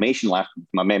in the formation lap, if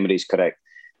my memory is correct.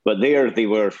 But there they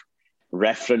were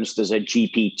referenced as a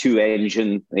GP2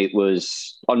 engine. It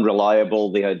was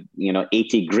unreliable. They had,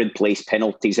 80 grid place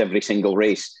penalties every single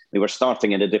race. They were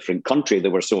starting in a different country. They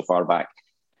were so far back.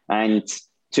 And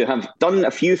to have done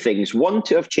a few things, one,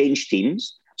 to have changed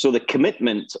teams. So the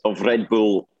commitment of Red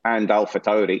Bull and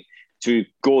AlphaTauri to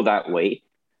go that way,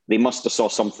 they must have saw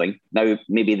something. Now,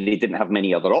 maybe they didn't have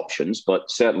many other options,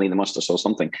 but certainly they must have saw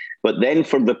something. But then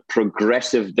for the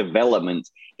progressive development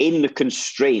in the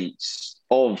constraints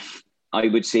of, I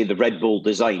would say, the Red Bull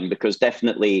design, because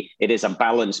definitely it is a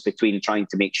balance between trying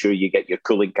to make sure you get your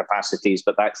cooling capacities,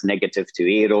 but that's negative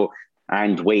to aero,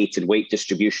 and weight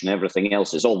distribution, everything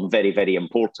else is all very, very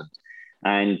important.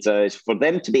 And for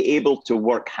them to be able to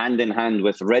work hand in hand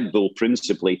with Red Bull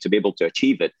principally to be able to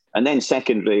achieve it, and then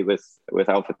secondly with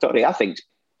AlphaTauri, I think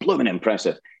blooming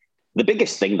impressive. The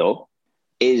biggest thing, though,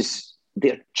 is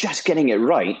they're just getting it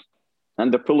right,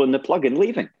 and they're pulling the plug and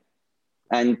leaving.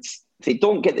 And if they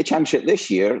don't get the championship this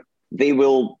year, they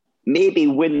will maybe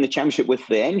win the championship with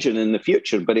the engine in the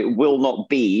future, but it will not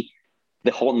be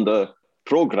the Honda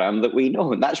program that we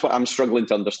know. And that's what I'm struggling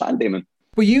to understand, Damon.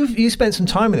 Well, you spent some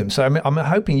time with them, so I'm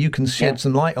hoping you can shed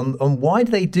some light on why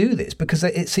do they do this? Because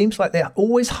it seems like they're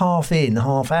always half in,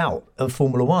 half out of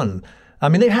Formula One. I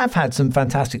mean, they have had some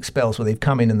fantastic spells where they've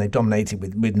come in and they've dominated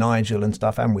with Nigel and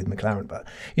stuff and with McLaren. But,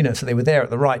 so they were there at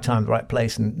the right time, the right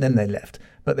place, and then they left.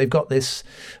 But they've got this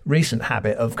recent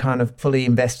habit of kind of fully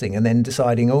investing and then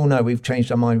deciding, oh, no, we've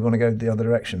changed our mind. We want to go the other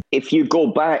direction. If you go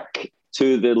back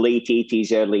to the late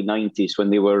 80s, early 90s,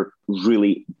 when they were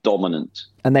really dominant.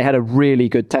 And they had a really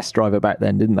good test driver back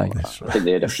then, didn't they? That's right. I think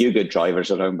they had a few good drivers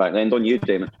around back then, don't you,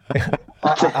 Damon?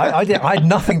 I had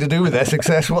nothing to do with their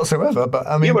success whatsoever, but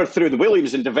I mean... You were through the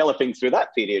Williams and developing through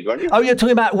that period, weren't you? Oh, you're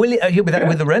talking about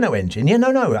with the Renault engine? Yeah,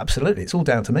 no, absolutely. It's all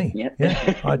down to me.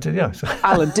 Yeah, I did, yeah.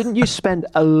 Alan, didn't you spend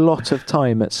a lot of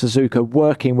time at Suzuka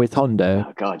working with Honda?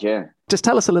 Oh, God, yeah. Just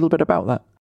tell us a little bit about that.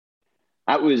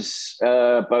 That was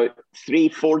about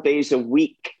 3-4 days a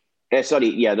week. There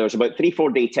was about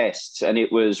 3-4 day tests, and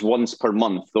it was once per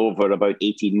month over about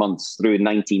 18 months through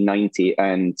 1990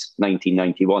 and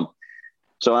 1991.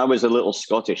 So I was a little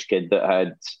Scottish kid that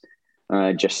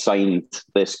had just signed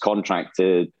this contract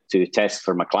to test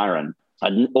for McLaren.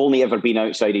 I'd only ever been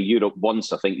outside of Europe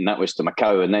once, I think, and that was to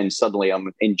Macau. And then suddenly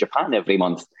I'm in Japan every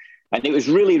month. And it was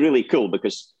really, really cool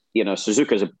because,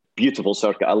 Suzuka is a beautiful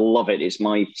circuit. I love it. It's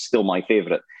still my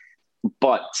favorite.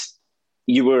 But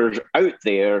you were out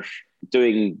there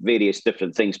doing various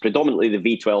different things, predominantly the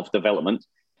V12 development.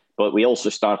 But we also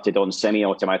started on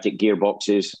semi-automatic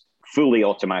gearboxes, fully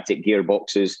automatic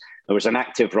gearboxes. There was an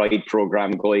active ride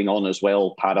program going on as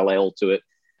well, parallel to it.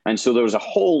 And so there was a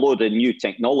whole load of new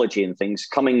technology and things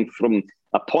coming from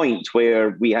a point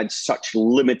where we had such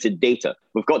limited data.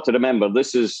 We've got to remember,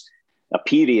 this is a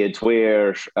period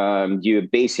where you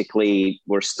basically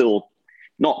were still,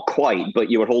 not quite, but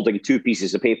you were holding two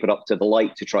pieces of paper up to the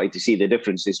light to try to see the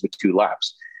differences with 2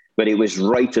 laps. But it was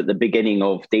right at the beginning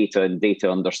of data and data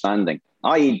understanding.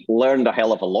 I learned a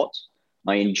hell of a lot.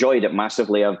 I enjoyed it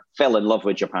massively. I fell in love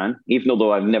with Japan, even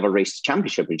though I've never raced a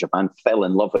championship in Japan, fell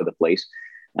in love with the place.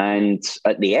 And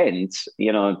at the end,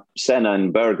 Senna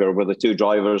and Berger were the 2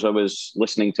 drivers I was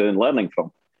listening to and learning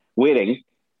from, wearing,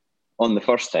 on the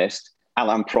first test,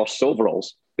 Alain Prost's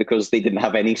overalls, because they didn't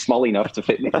have any small enough to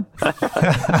fit me.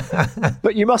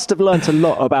 But you must have learnt a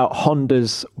lot about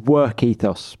Honda's work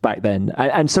ethos back then.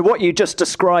 And so what you just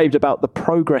described about the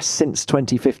progress since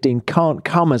 2015 can't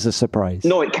come as a surprise.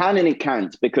 No, it can and it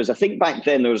can't, because I think back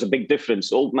then there was a big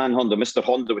difference. Old man Honda, Mr.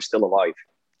 Honda, was still alive.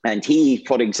 And he,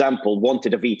 for example,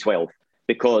 wanted a V12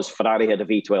 because Ferrari had a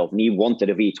V12 and he wanted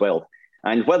a V12.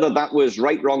 And whether that was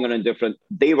right, wrong, or indifferent,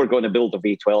 they were going to build a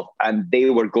V12 and they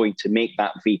were going to make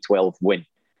that V12 win.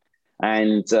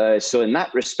 And so in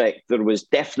that respect, there was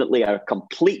definitely a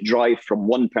complete drive from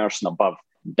one person above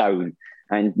down,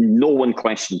 and no one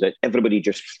questioned it. Everybody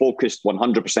just focused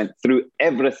 100% through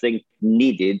everything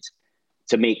needed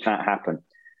to make that happen.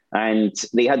 And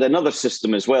they had another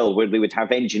system as well, where they would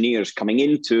have engineers coming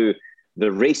into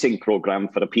the racing program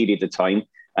for a period of time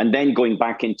and then going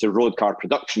back into road car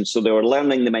production. So they were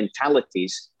learning the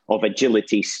mentalities of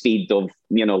agility, speed, of,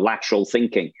 lateral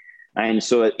thinking. And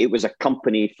so it was a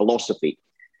company philosophy.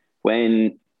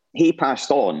 When he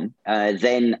passed on,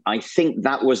 then I think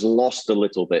that was lost a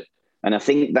little bit. And I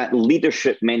think that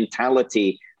leadership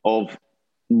mentality of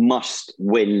must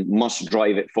win, must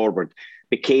drive it forward,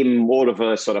 became more of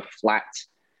a sort of flat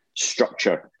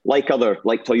structure, like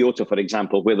Toyota, for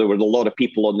example, where there were a lot of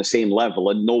people on the same level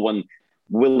and no one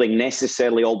willing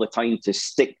necessarily all the time to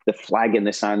stick the flag in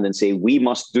the sand and say, we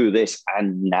must do this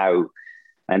and now.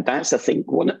 And that's, I think,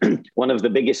 one of the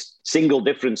biggest single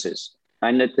differences.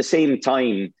 And at the same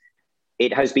time,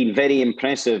 it has been very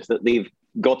impressive that they've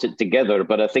got it together.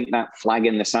 But I think that flag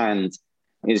in the sand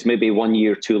is maybe 1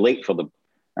 year too late for them.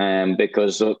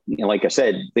 Because, like I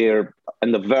said, they're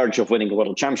on the verge of winning a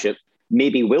world championship.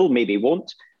 Maybe will, maybe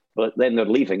won't. But then they're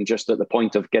leaving just at the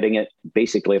point of getting it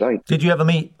basically right. Did you ever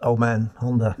meet old man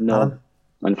Honda? No, Alan?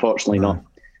 Unfortunately not.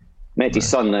 Met his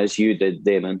son, as you did,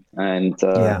 Damon. And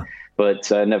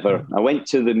but never. I went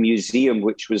to the museum,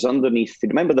 which was underneath.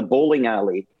 Remember the bowling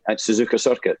alley at Suzuka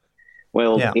Circuit?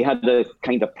 Well, he had a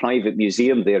kind of private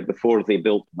museum there before they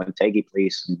built Motegi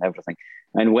Place and everything.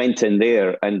 And went in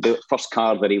there, and the first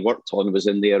car that he worked on was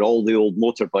in there. All the old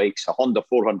motorbikes, a Honda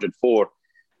 404,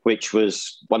 which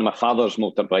was one of my father's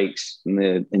motorbikes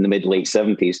in the mid-late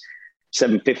 70s,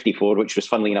 754, which was,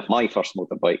 funnily enough, my first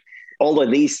motorbike. All of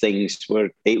these things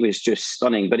it was just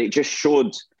stunning, but it just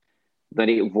showed that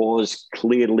it was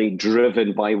clearly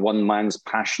driven by one man's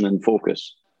passion and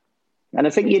focus. And I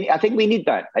think we need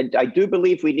that. I do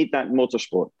believe we need that in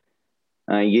motorsport.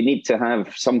 You need to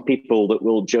have some people that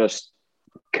will just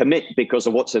commit because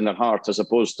of what's in their heart, as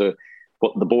opposed to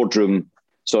what the boardroom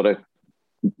sort of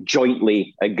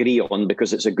jointly agree on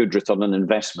because it's a good return on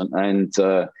investment. And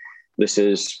this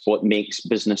is what makes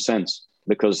business sense.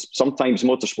 because sometimes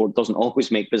motorsport doesn't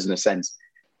always make business sense.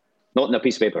 Not in a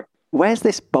piece of paper. Where's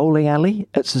this bowling alley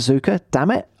at Suzuka?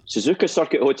 Damn it. Suzuka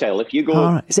Circuit Hotel. If you go...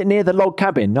 Oh, is it near the log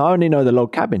cabin? I only know the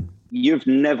log cabin. You've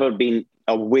never been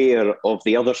aware of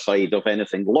the other side of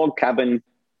anything. Log cabin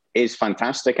is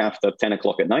fantastic after 10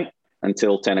 o'clock at night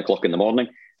until 10 o'clock in the morning.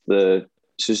 The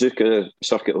Suzuka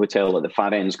Circuit Hotel at the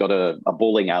far end's got a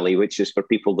bowling alley, which is for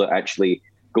people that actually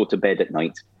go to bed at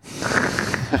night.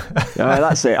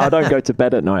 That's it. I don't go to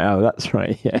bed at night. Oh, that's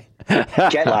right. Yeah.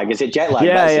 Jet lag. Is it jet lag?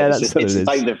 That's what it's it is.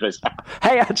 time difference.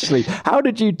 Hey, actually, how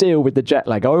did you deal with the jet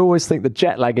lag? I always think the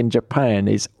jet lag in Japan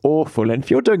is awful. And if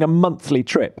you're doing a monthly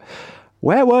trip,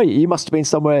 where were you? You must have been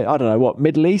somewhere, I don't know, what,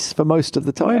 Middle East for most of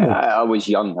the time? I was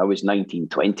young. I was 19,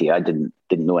 20. I didn't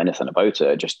know anything about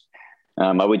it.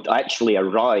 I would actually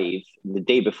arrive the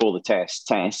day before the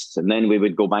test, and then we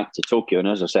would go back to Tokyo. And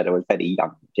as I said, I was very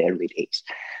young, early days.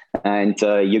 And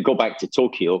you go back to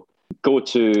Tokyo, go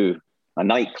to a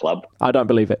nightclub. I don't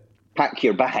believe it. Pack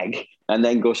your bag, and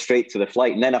then go straight to the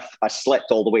flight. And then I slept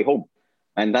all the way home.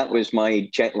 And that was my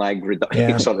jet lag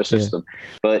reduction sort of system. Yeah.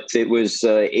 But it was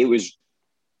a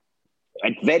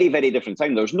very, very different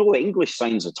time. There was no English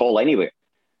signs at all anywhere.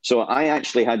 So I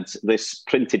actually had this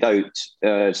printed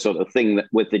out sort of thing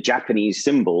with the Japanese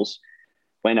symbols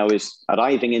when I was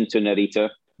arriving into Narita,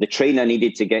 the train I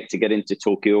needed to get into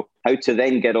Tokyo, how to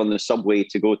then get on the subway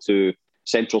to go to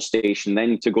Central Station,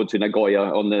 then to go to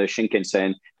Nagoya on the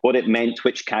Shinkansen, what it meant,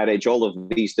 which carriage, all of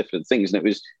these different things. And it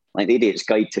was like the idiot's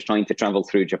guide to trying to travel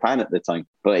through Japan at the time.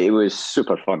 But it was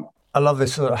super fun. I love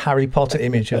this sort of Harry Potter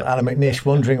image of Alan McNish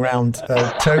wandering around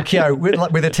Tokyo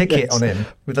with a ticket on him,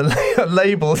 with a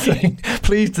label saying,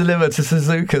 "Please deliver to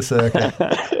Suzuka Circuit."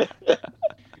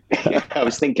 I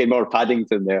was thinking more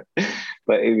Paddington there,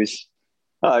 but it was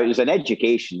an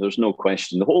education. There's no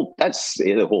question. The whole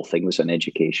thing was an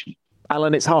education.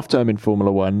 Alan, it's half term in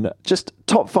Formula One. Just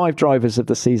top 5 drivers of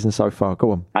the season so far.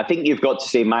 Go on. I think you've got to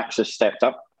say Max has stepped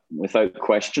up. Without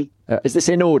question. Is this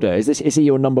in order? Is he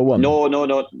your number one? No.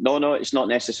 It's not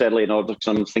necessarily in order because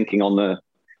I'm thinking on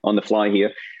the fly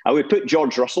here. I would put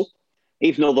George Russell,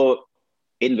 even though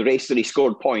in the race that he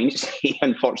scored points, he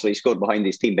unfortunately scored behind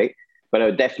his teammate. But I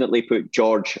would definitely put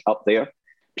George up there.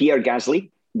 Pierre Gasly,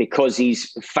 because he's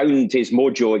found his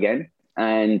mojo again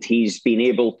and he's been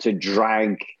able to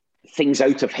drag things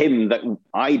out of him that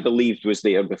I believed was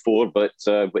there before, but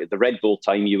with the Red Bull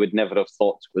time you would never have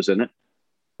thought was in it.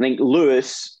 I think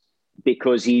Lewis,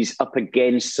 because he's up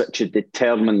against such a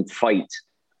determined fight.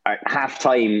 At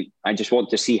halftime, I just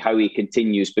want to see how he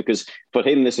continues, because for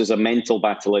him, this is a mental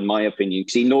battle, in my opinion,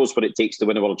 because he knows what it takes to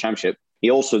win a world championship.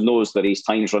 He also knows that his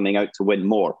time's running out to win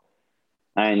more.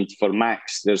 And for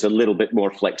Max, there's a little bit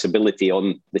more flexibility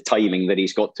on the timing that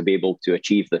he's got to be able to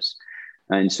achieve this.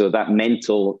 And so that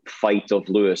mental fight of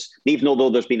Lewis, even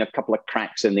though there's been a couple of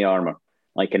cracks in the armour,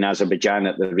 like in Azerbaijan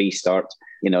at the restart,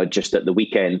 just at the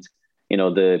weekend,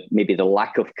 maybe the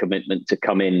lack of commitment to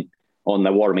come in on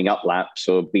the warming up lap.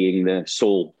 So being the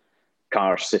sole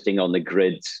car sitting on the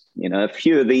grid, a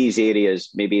few of these areas,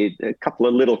 maybe a couple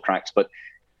of little cracks, but,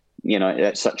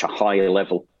 at such a high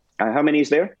level. How many is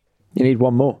there? You need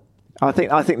one more. I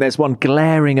think there's one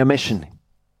glaring omission.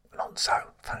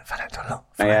 Fernando.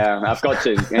 Yeah, I've got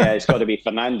to. Yeah, it's got to be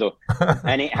Fernando.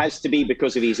 And it has to be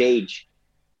because of his age.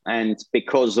 And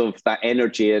because of that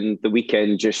energy, and the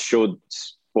weekend just showed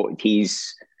what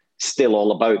he's still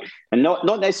all about. And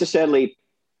not necessarily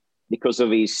because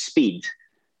of his speed,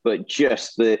 but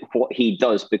just what he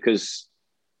does, because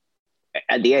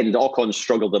at the end, Ocon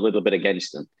struggled a little bit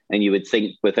against him. And you would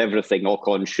think with everything,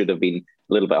 Ocon should have been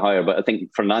a little bit higher. But I think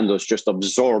Fernando's just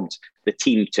absorbed the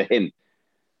team to him.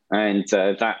 And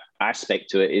that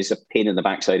aspect to it is a pain in the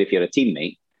backside if you're a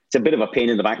teammate. It's a bit of a pain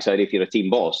in the backside if you're a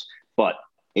team boss. But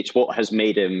it's what has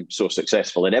made him so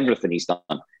successful in everything he's done,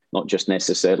 not just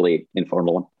necessarily in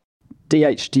Formula One.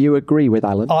 DH, do you agree with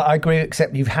Alan? I agree,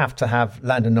 except you have to have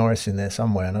Lando Norris in there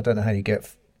somewhere, and I don't know how you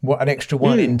get an extra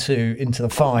one into the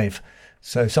 5.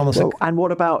 So someone said, and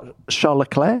what about Charles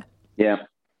Leclerc? Yeah,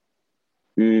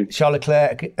 Charles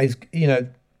Leclerc is,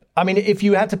 if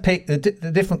you had to pick, the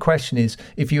different question is,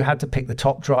 if you had to pick the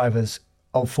top drivers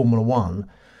of Formula One,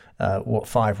 what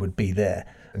 5 would be there?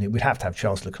 And it would have to have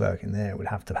Charles Leclerc in there. It would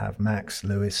have to have Max,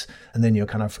 Lewis, and then you're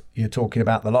talking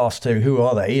about the last 2. Who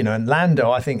are they? And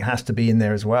Lando, I think, has to be in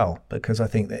there as well, because I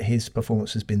think that his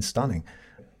performance has been stunning.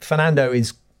 Fernando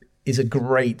is a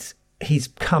great. He's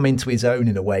come into his own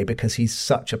in a way, because he's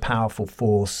such a powerful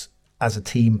force as a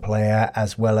team player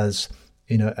as well as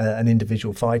an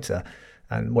individual fighter.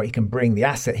 And what he can bring, the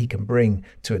asset he can bring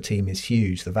to a team is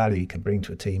huge. The value he can bring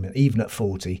to a team, even at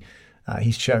 40.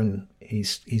 he's shown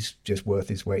he's just worth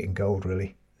his weight in gold,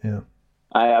 really. Yeah.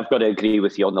 I've got to agree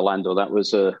with you on the Lando. That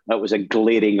was a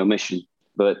glaring omission.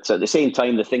 But at the same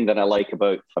time, the thing that I like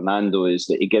about Fernando is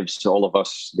that he gives all of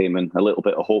us, Damon, a little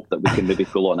bit of hope that we can maybe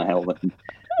pull on a helmet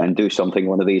and do something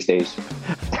one of these days.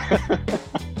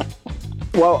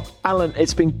 Well, Alan,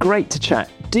 it's been great to chat.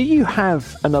 Do you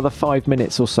have another 5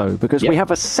 minutes or so? Because we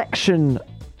have a section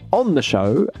on the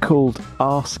show called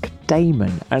Ask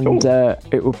Damon, and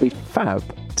it would be fab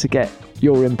to get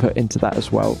your input into that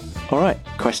as well. All right,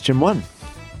 question 1.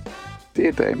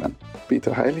 Dear Damon,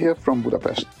 Peter Heil here from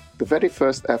Budapest. The very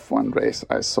first F1 race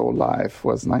I saw live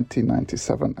was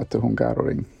 1997 at the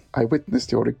Hungaroring. I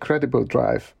witnessed your incredible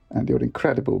drive and your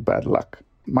incredible bad luck.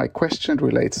 My question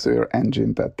relates to your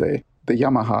engine that day, the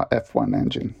Yamaha F1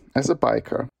 engine. As a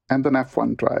biker and an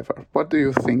F1 driver, what do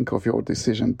you think of your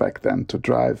decision back then to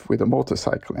drive with a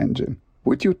motorcycle engine?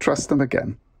 Would you trust them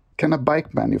again? Can a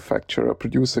bike manufacturer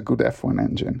produce a good F1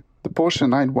 engine? The Porsche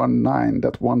 919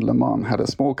 that won Le Mans had a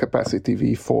small capacity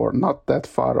V4 not that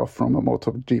far off from a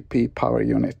MotoGP power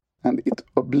unit, and it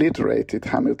obliterated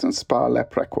Hamilton's Spa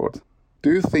lap record.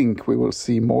 Do you think we will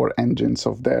see more engines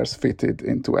of theirs fitted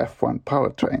into F1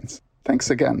 powertrains?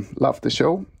 Thanks again. Love the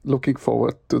show. Looking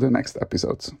forward to the next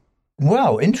episodes.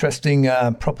 Well, interesting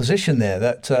proposition there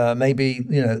that maybe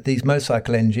these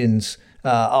motorcycle engines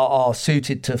are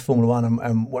suited to Formula One,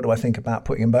 and what do I think about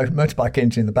putting a motorbike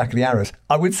engine in the back of the Arrows?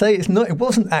 I would say it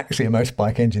wasn't actually a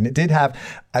motorbike engine. It did have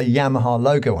a Yamaha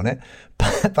logo on it,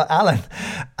 but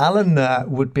Alan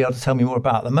would be able to tell me more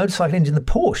about the motorcycle engine, the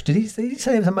Porsche. Did he say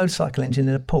it was a motorcycle engine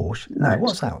in a Porsche? No,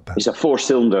 what's that about? It's a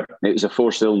 4-cylinder. It was a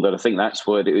 4-cylinder. I think that's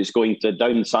what it was going to,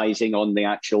 downsizing on the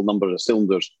actual number of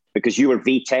cylinders, because you were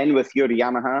V10 with your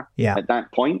Yamaha at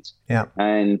that point. Yeah.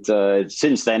 And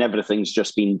since then, everything's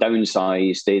just been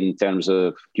downsized in terms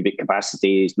of cubic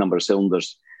capacities, number of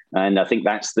cylinders. And I think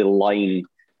that's the line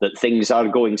that things are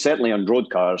going, certainly on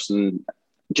road cars, and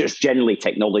just generally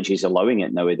technology is allowing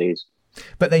it nowadays.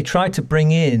 But they tried to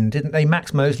bring in, didn't they?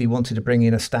 Max Mosley wanted to bring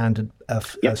in a standard,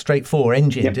 a straight 4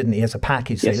 engine, didn't he, as a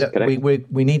package? Yes, say, look,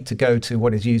 we need to go to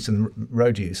what is used in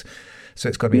road use. So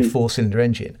it's got to be a 4-cylinder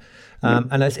engine.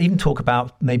 And let's even talk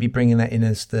about maybe bringing that in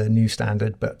as the new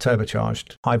standard, but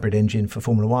turbocharged hybrid engine for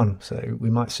Formula One. So we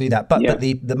might see that. But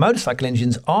the motorcycle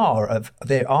engines are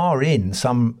in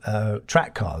some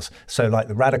track cars. So like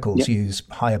the Radicals use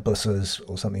Hayabusas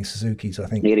or something, Suzuki's, I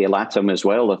think. Area Latam as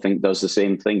well, I think, does the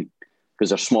same thing, because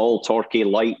they're small, torquey,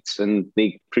 light, and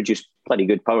they produce plenty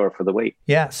good power for the weight.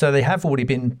 Yeah, so they have already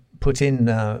been put in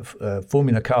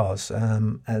Formula cars.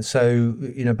 And so,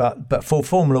 but for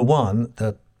Formula One,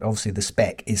 obviously the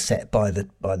spec is set by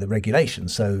the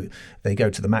regulations, so they go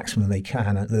to the maximum they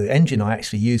can. The engine I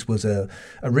actually used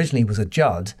originally was a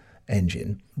Judd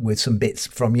engine with some bits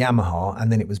from Yamaha,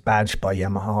 and then it was badged by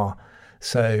Yamaha,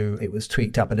 so it was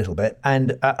tweaked up a little bit.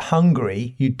 And at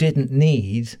Hungary, you didn't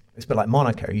need, it's a bit like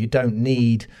Monaco, you don't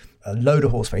need a load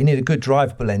of horsepower. You need a good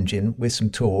drivable engine with some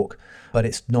torque, but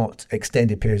it's not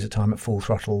extended periods of time at full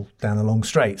throttle down a long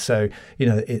straight. So,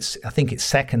 I think it's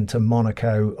second to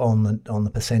Monaco on the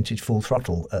percentage full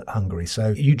throttle at Hungary. So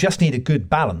you just need a good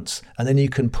balance, and then you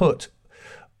can put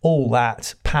all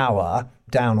that power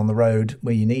down on the road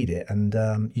where you need it. And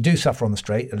you do suffer on the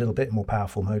straight, a little bit more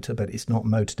powerful motor, but it's not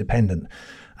motor dependent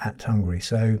at Hungary.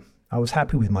 So I was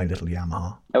happy with my little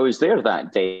Yamaha. I was there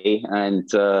that day and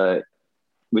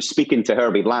was speaking to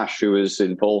Herbie Lash, who was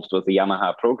involved with the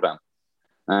Yamaha program.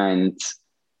 And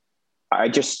I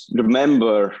just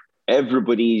remember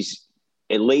everybody's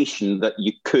elation that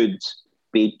you could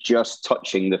be just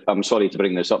touching I'm sorry to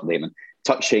bring this up, Damon,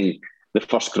 touching the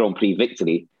first Grand Prix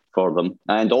victory for them,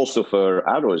 and also for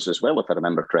Arrows as well, if I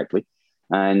remember correctly.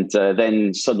 And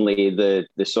then suddenly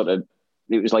the sort of,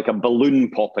 it was like a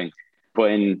balloon popping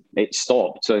when it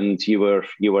stopped, and you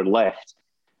were left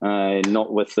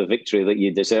not with the victory that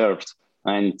you deserved.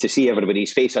 And to see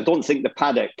everybody's face, I don't think the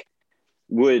paddock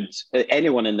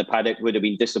anyone in the paddock would have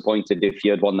been disappointed if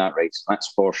you had won that race. That's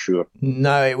for sure.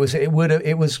 No, it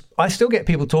was. I still get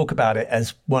people talk about it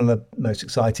as one of the most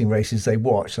exciting races they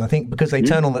watch. And I think because they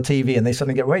turn on the TV and they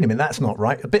suddenly go, wait a minute, that's not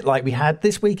right. A bit like we had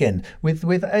this weekend with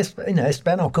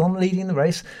Esteban Ocon leading the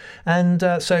race. And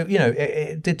so,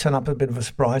 it did turn up a bit of a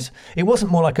surprise. It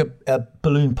wasn't more like a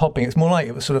balloon popping. It's more like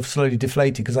it was sort of slowly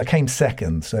deflated, because I came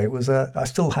second. So it was, I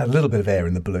still had a little bit of air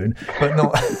in the balloon, but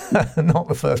not, not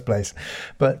the first place.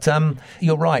 But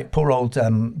you're right, poor old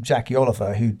Jackie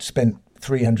Oliver, who'd spent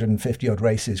 350 odd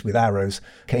races with Arrows,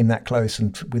 came that close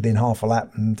and within half a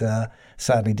lap, and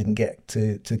sadly didn't get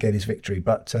to get his victory.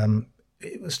 But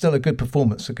it was still a good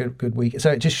performance, a good week. So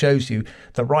it just shows you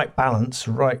the right balance,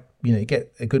 right you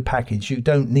get a good package. You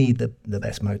don't need the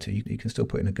best motor. You can still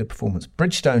put in a good performance.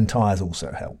 Bridgestone tyres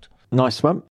also helped. Nice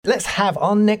one. Let's have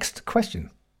our next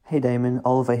question. Hey Damon,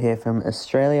 Oliver here from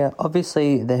Australia.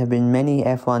 Obviously, there have been many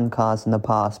F1 cars in the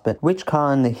past, but which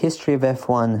car in the history of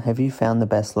F1 have you found the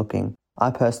best looking?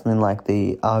 I personally like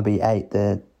the RB8,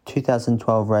 the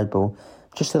 2012 Red Bull.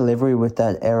 Just a livery with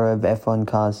that era of F1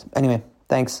 cars. Anyway,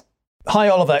 thanks. Hi,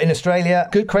 Oliver, in Australia.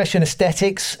 Good question.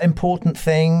 Aesthetics, important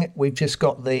thing. We've just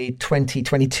got the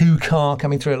 2022 car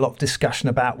coming through. A lot of discussion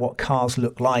about what cars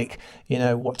look like,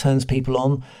 what turns people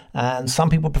on. And some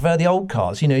people prefer the old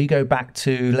cars. You go back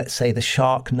to, let's say, the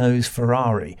shark nose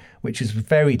Ferrari, which is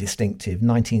very distinctive.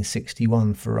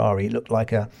 1961 Ferrari. It looked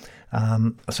like a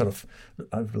sort of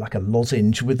like a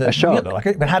lozenge with a shark.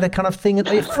 It had a kind of thing at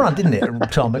the front, didn't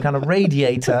it, Tom? A kind of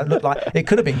radiator. It looked like it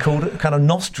could have been called a kind of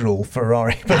nostril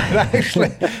Ferrari, but actually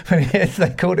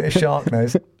they called it a shark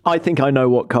nose. I think I know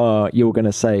what car you're going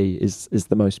to say is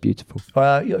the most beautiful.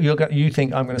 You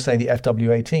think I'm going to say the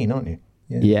FW18, aren't you?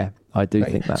 Yeah, I do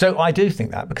think that. So I do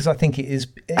think that because I think its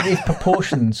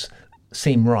proportions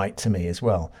seem right to me as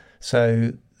well.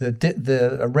 So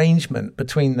the arrangement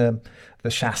between the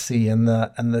chassis and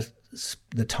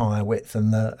the tyre width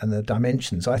and the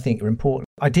dimensions, I think, are important.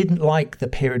 I didn't like the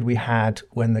period we had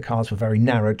when the cars were very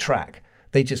narrow track.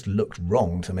 They just looked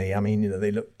wrong to me. I mean,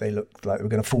 they looked like they were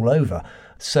going to fall over.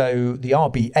 So the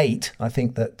RB8, I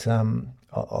think that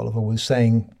Oliver was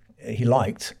saying he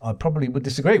liked. I probably would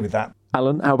disagree with that.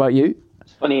 Alan, how about you?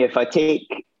 It's funny, if I take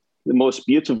the most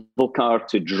beautiful car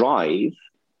to drive,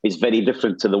 is very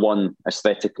different to the one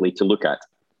aesthetically to look at.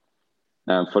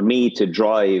 For me, to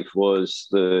drive was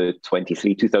the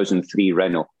 2003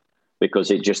 Renault, because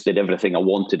it just did everything I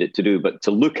wanted it to do. But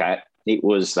to look at, it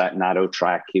was that narrow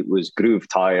track, it was groove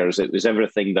tyres, it was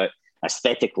everything that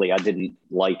aesthetically I didn't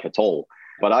like at all.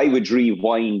 But I would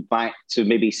rewind back to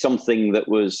maybe something that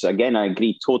was, again, I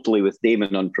agree totally with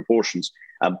Damon on proportions,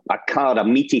 a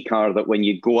meaty car that when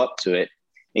you go up to it,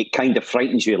 it kind of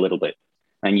frightens you a little bit.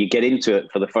 And you get into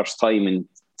it for the first time and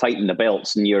tighten the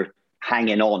belts and you're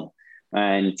hanging on.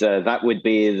 And that would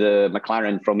be the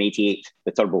McLaren from 88,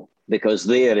 the turbo, because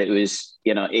there it was,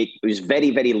 it was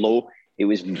very, very low. It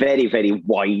was very, very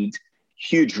wide,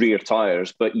 huge rear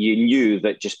tyres, but you knew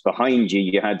that just behind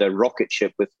you had a rocket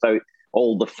ship without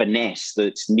all the finesse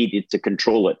that's needed to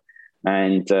control it.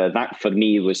 And that for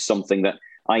me was something that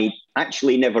I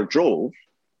actually never drove.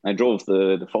 I drove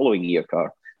the following year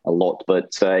car a lot,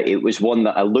 but it was one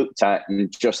that I looked at and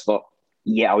just thought,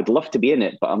 yeah, I would love to be in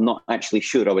it, but I'm not actually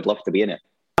sure I would love to be in it.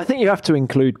 I think you have to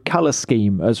include colour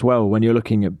scheme as well when you're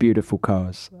looking at beautiful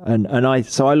cars. And I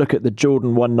look at the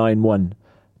Jordan 191,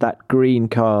 that green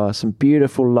car, some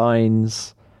beautiful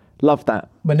lines. Love that.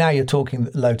 But now you're talking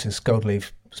Lotus Gold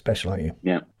Leaf Special, aren't you?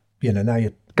 Yeah. Now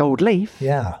you're... Gold Leaf?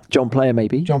 Yeah. John Player,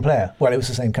 maybe? John Player. Well, it was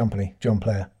the same company, John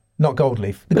Player. Not Gold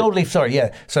Leaf. The Gold Leaf, sorry,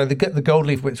 yeah. So the Gold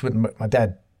Leaf, which my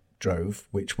dad drove,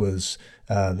 which was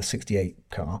the 68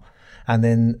 car, and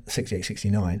then 68,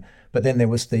 69. But then there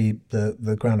was the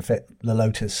Grand Effect, the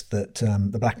Lotus, that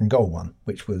the black and gold one,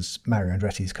 which was Mario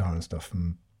Andretti's car and stuff.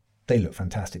 And they look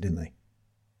fantastic, didn't they?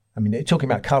 I mean, talking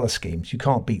about colour schemes, you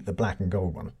can't beat the black and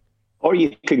gold one. Or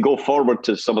you can go forward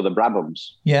to some of the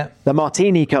Brabhams. Yeah. The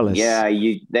Martini colours. Yeah,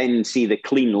 you then see the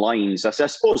clean lines. I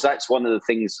suppose that's one of the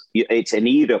things, it's an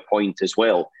era point as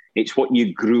well. It's what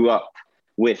you grew up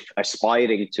with,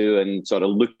 aspiring to and sort of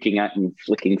looking at and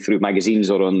flicking through magazines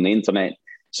or on the internet,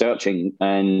 searching.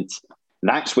 And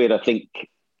that's where I think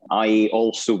I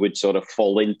also would sort of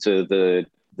fall into the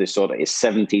sort of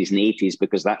 70s and 80s,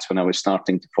 because that's when I was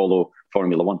starting to follow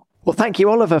Formula One. Well, thank you,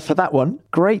 Oliver, for that one.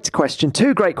 Great question.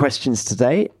 2 great questions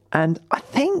today. And I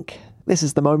think this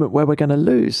is the moment where we're going to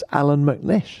lose Alan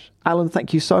McNish. Alan,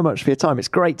 thank you so much for your time. It's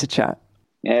great to chat.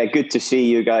 Yeah, good to see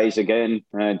you guys again.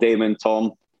 Damon,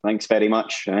 Tom, thanks very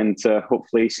much. And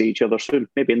hopefully see each other soon,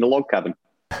 maybe in the log cabin.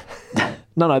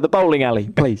 No, the bowling alley,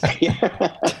 please.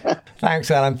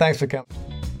 Thanks, Alan. Thanks for coming.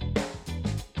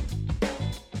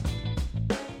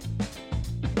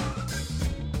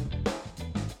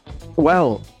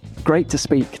 Well, great to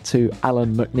speak to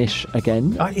Alan McNish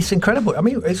again. It's incredible. I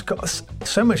mean, it's got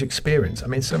so much experience. I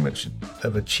mean, so much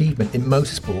of achievement in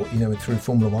motorsport, through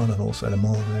Formula One and also Le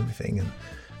Mans and everything, and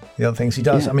the other things he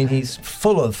does. Yeah. I mean, he's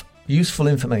full of useful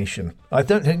information. I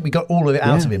don't think we got all of it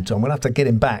out of him, Tom. We'll have to get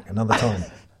him back another time.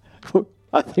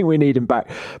 I think we need him back.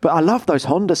 But I love those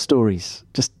Honda stories.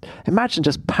 Just imagine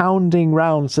just pounding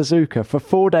round Suzuka for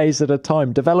 4 days at a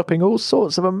time, developing all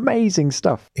sorts of amazing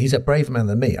stuff. He's a braver man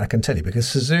than me, I can tell you, because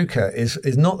Suzuka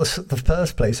is not the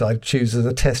first place I'd choose as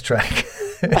a test track.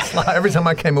 It's like every time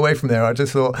I came away from there, I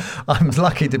just thought, I'm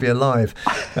lucky to be alive.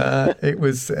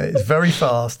 It's very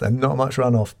fast and not much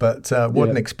runoff, but what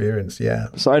an experience, yeah.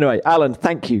 So anyway, Alan,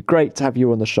 thank you. Great to have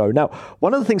you on the show. Now,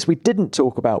 one of the things we didn't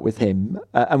talk about with him,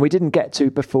 and we didn't get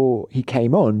to before he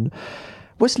came on,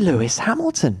 was Lewis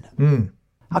Hamilton.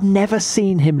 I've never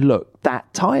seen him look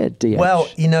that tired, DH. Well,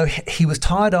 he was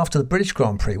tired after the British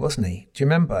Grand Prix, wasn't he? Do you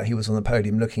remember? He was on the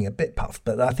podium looking a bit puffed.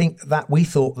 But I think that we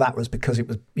thought that was because it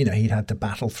was, he'd had to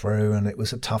battle through and it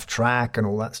was a tough track and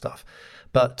all that stuff.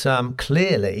 But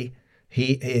clearly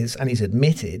he is, and he's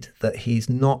admitted that he's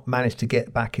not managed to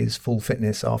get back his full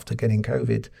fitness after getting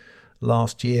COVID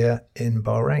last year in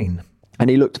Bahrain. And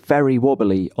he looked very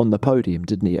wobbly on the podium,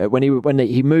 didn't he? When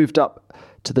he moved up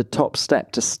to the top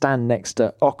step to stand next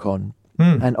to Ocon,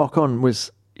 and Ocon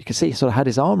was, you can see, he sort of had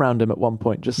his arm around him at one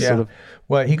point, sort of.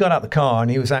 Well, he got out the car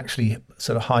and he was actually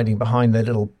sort of hiding behind the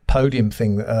little podium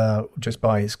thing just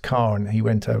by his car, and he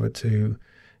went over to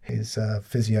his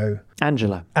physio,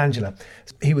 Angela.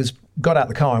 He got out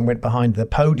the car and went behind the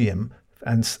podium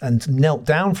and knelt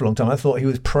down for a long time. I thought he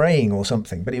was praying or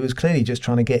something, but he was clearly just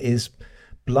trying to get his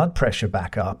blood pressure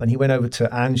back up. And he went over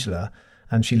to Angela,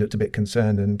 and she looked a bit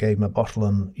concerned and gave him a bottle.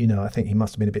 And, I think he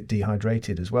must have been a bit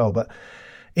dehydrated as well. But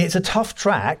it's a tough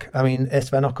track. I mean,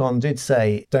 Esteban Ocon did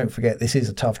say, don't forget, this is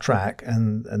a tough track,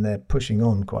 and they're pushing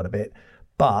on quite a bit.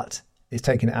 But it's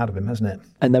taken it out of him, hasn't it?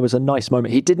 And there was a nice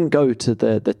moment. He didn't go to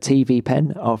the TV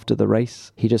pen after the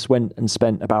race. He just went and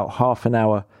spent about half an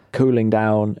hour cooling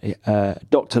down.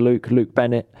 Dr. Luke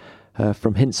Bennett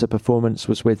from Hintsa Performance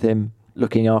was with him,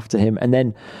 looking after him. And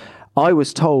then I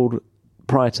was told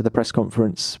prior to the press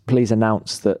conference, please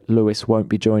announce that Lewis won't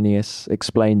be joining us,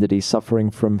 explained that he's suffering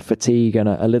from fatigue and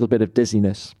a little bit of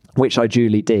dizziness, which I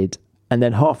duly did. And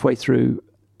then halfway through,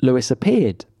 Lewis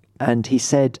appeared and he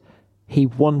said he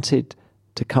wanted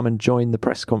to come and join the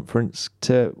press conference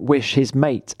to wish his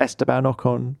mate Esteban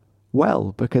Ocon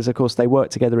well, because of course they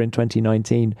worked together in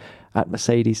 2019 at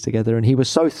Mercedes together, and he was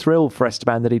so thrilled for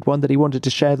Esteban that he'd won that he wanted to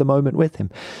share the moment with him.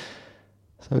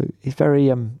 So he's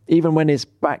very, even when his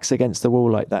back's against the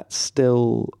wall like that,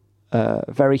 still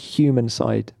very human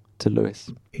side to Lewis.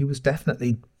 He was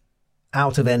definitely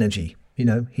out of energy.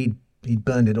 He'd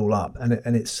burned it all up,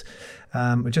 and it's.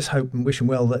 We just hope and wish him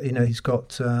well that he's got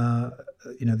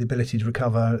the ability to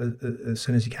recover as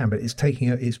soon as he can. But it's taking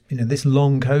this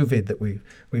long COVID that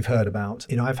we've heard about.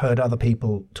 I've heard other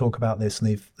people talk about this,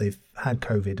 and they've had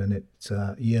COVID, and it's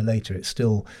a year later.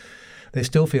 They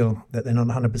still feel that they're not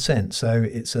 100%. So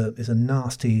it's a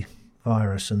nasty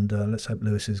virus, and let's hope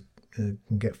Lewis can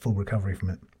get full recovery from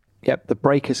it. Yep, the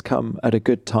break has come at a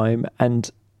good time, and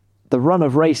the run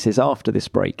of races after this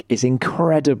break is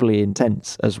incredibly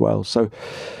intense as well. So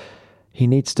he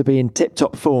needs to be in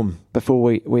tip-top form before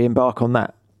we embark on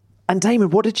that. And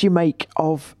Damon, what did you make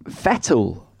of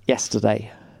Vettel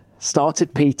yesterday?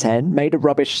 Started P10, made a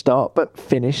rubbish start, but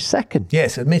finished second.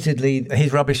 Yes, admittedly,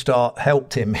 his rubbish start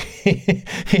helped him.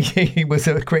 He was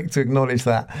quick to acknowledge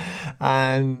that.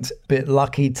 And a bit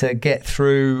lucky to get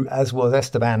through, as was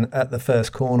Esteban, at the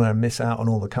first corner and miss out on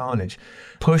all the carnage.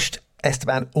 Pushed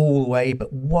Esteban all the way,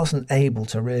 but wasn't able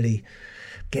to really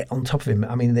get on top of him.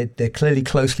 I mean, they're clearly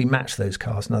closely matched, those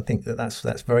cars, and I think that's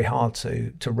very hard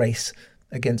to race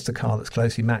against a car that's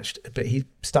closely matched. But he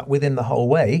stuck with him the whole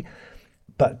way,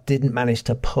 but didn't manage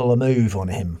to pull a move on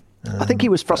him. I think he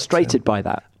was frustrated by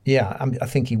that. Yeah, I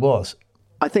think he was.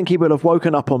 I think he will have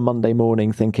woken up on Monday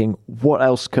morning thinking, what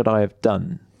else could I have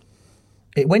done?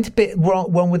 It went a bit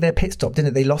wrong with their pit stop, didn't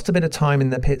it? They lost a bit of time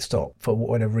in their pit stop for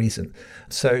whatever reason.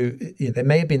 So there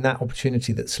may have been that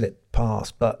opportunity that slipped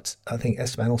past, but I think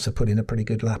Esteban also put in a pretty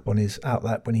good lap on his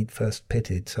outlap when he'd first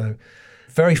pitted. So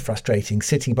very frustrating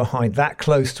sitting behind that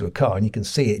close to a car, and you can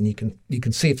see it, and you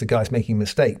can see if the guy's making a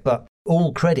mistake. But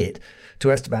all credit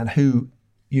to Esteban, who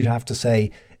you'd have to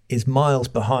say is miles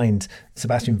behind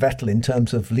Sebastian Vettel in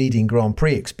terms of leading Grand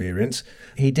Prix experience.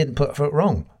 He didn't put a foot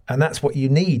wrong. And that's what you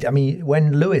need. I mean,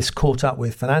 when Lewis caught up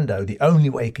with Fernando, the only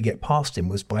way he could get past him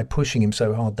was by pushing him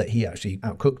so hard that he actually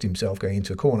outcooked himself going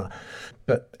into a corner.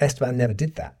 But Esteban never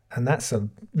did that. And that's a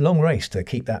long race to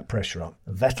keep that pressure up.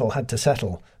 Vettel had to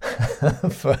settle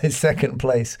for his second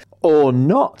place. Or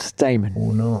not, Damon.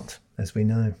 Or not, as we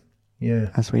know. Yeah.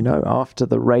 As we know, after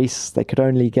the race, they could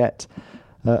only get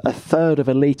a third of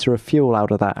a litre of fuel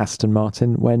out of that Aston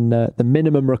Martin when the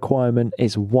minimum requirement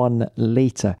is 1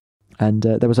 litre. And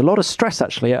there was a lot of stress,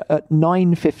 actually. At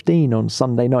 9:15 on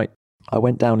Sunday night, I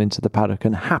went down into the paddock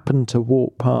and happened to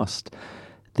walk past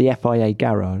the FIA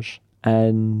garage,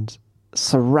 and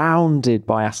surrounded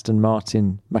by Aston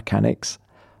Martin mechanics.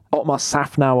 Otmar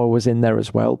Safnauer was in there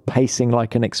as well, pacing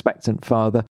like an expectant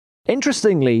father.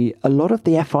 Interestingly, a lot of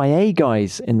the FIA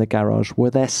guys in the garage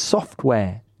were their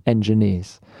software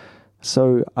engineers.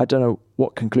 So I don't know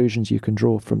what conclusions you can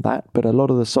draw from that, but a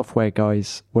lot of the software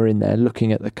guys were in there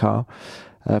looking at the car.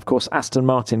 Of course, Aston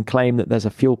Martin claim that there's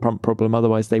a fuel pump problem,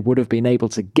 otherwise they would have been able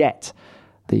to get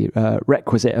the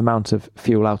requisite amount of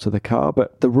fuel out of the car.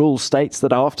 But the rule states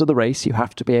that after the race, you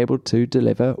have to be able to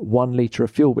deliver 1 litre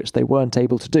of fuel, which they weren't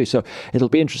able to do. So it'll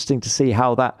be interesting to see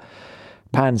how that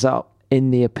pans out in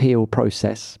the appeal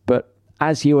process. But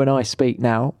as you and I speak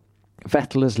now,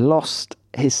 Vettel has lost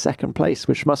his second place,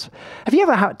 which must... Did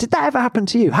that ever happen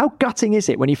to you? How gutting is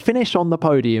it when you finish on the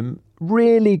podium,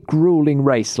 really grueling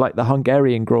race like the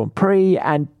Hungarian Grand Prix,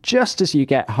 and just as you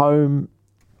get home,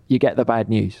 you get the bad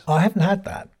news? I haven't had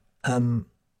that.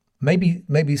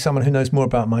 Maybe someone who knows more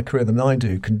about my career than I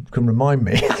do can remind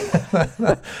me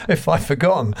if I've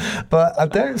forgotten. But I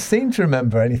don't seem to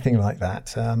remember anything like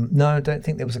that. No, I don't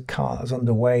think there was a car that was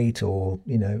underweight or,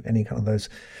 any kind of those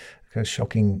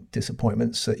shocking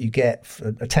disappointments that you get for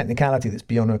a technicality that's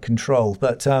beyond our control.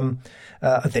 But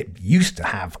they used to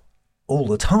have all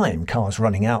the time cars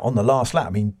running out on the last lap.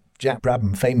 I mean, Jack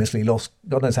Brabham famously lost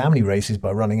God knows how many races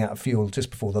by running out of fuel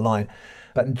just before the line.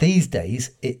 But these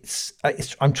days,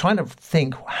 I'm trying to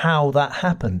think how that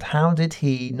happened. How did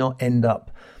he not end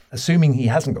up, assuming he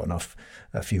hasn't got enough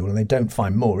fuel and they don't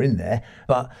find more in there,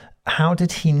 but how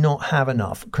did he not have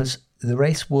enough? Because the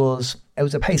race was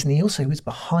a pace, and he was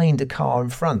behind a car in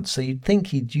front. So you'd think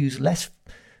he'd use less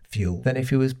fuel than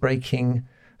if he was braking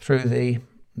through the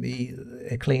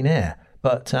clean air.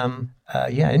 But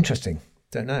interesting.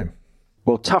 Don't know.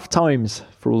 Well, tough times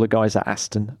for all the guys at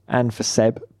Aston and for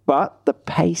Seb, but the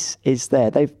pace is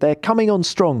there. They're coming on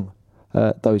strong,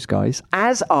 those guys,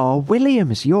 as are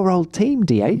Williams, your old team,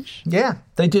 DH. Yeah,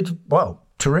 they did,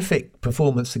 terrific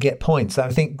performance to get points. I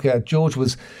think George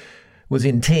was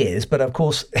in tears, but of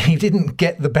course he didn't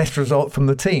get the best result from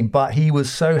the team, but he was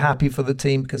so happy for the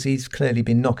team because he's clearly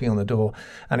been knocking on the door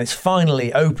and it's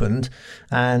finally opened,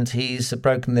 and he's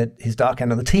broken his duck,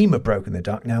 and the team have broken their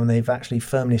duck now, and they've actually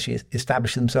firmly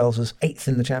established themselves as 8th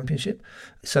in the championship.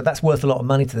 So that's worth a lot of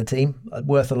money to the team,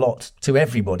 worth a lot to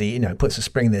everybody, puts a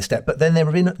spring in their step. But then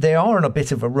they are in a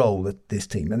bit of a roll, this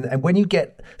team, and when you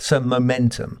get some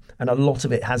momentum, and a lot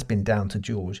of it has been down to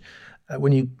George,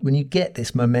 when you get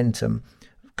this momentum,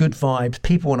 good vibes,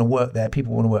 people want to work there,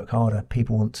 people want to work harder,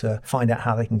 people want to find out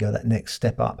how they can go that next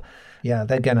step up. Yeah,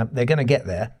 they're gonna get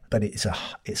there, but it's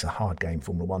a hard game,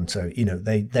 Formula One. So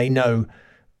they know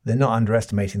they're not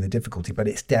underestimating the difficulty, but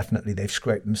it's definitely they've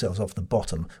scraped themselves off the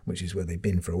bottom, which is where they've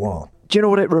been for a while. Do you know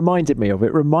what it reminded me of?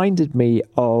 It reminded me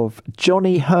of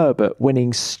Johnny Herbert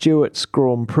winning Stewart's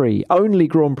Grand Prix, only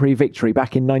Grand Prix victory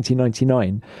back in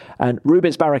 1999, and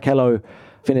Rubens Barrichello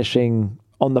finishing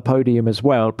on the podium as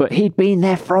well. But he'd been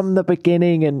there from the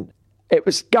beginning, and it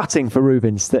was gutting for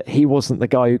Rubens that he wasn't the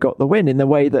guy who got the win in the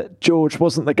way that George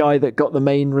wasn't the guy that got the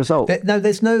main result.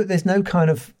 There's no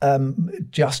kind of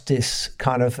justice,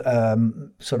 kind of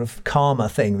sort of karma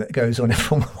thing that goes on in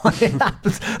Formula One. It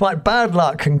happens. Like, bad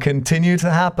luck can continue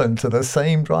to happen to the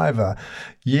same driver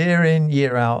year in,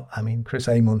 year out. I mean, Chris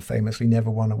Amon famously never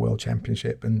won a world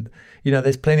championship. And,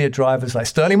 there's plenty of drivers like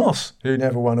Sterling Moss who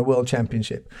never won a world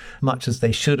championship, much as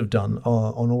they should have done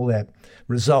on all their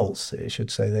results. It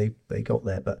should say they got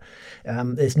there. But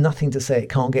there's nothing to say it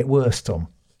can't get worse, Tom.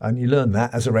 And you learn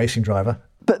that as a racing driver.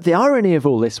 But the irony of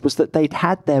all this was that they'd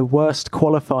had their worst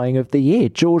qualifying of the year.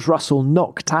 George Russell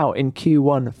knocked out in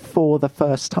Q1 for the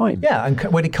first time. Yeah, and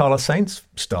where did Carlos Sainz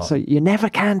start? So you never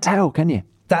can tell, can you?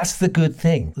 That's the good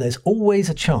thing. There's always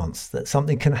a chance that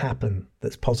something can happen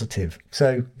that's positive.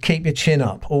 So keep your chin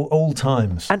up all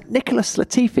times. And Nicholas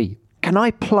Latifi, can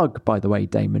I plug, by the way,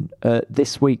 Damon,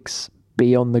 this week's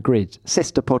Beyond the Grid,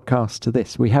 sister podcast to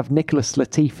this? We have Nicholas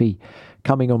Latifi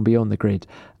coming on Beyond the Grid.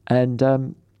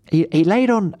 And he laid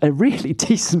on a really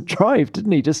decent drive,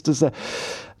 didn't he? Just as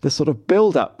the sort of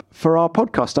build-up for our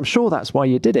podcast. I'm sure that's why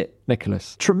you did it,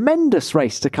 Nicholas. Tremendous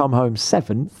race to come home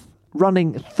 7th.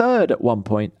 Running 3rd at one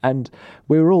point, and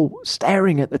we were all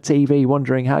staring at the TV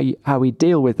wondering how he'd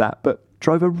deal with that, but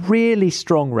drove a really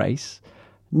strong race,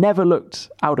 never looked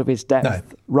out of his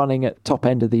depth, running at top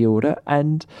end of the order,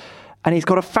 and he's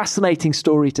got a fascinating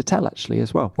story to tell, actually,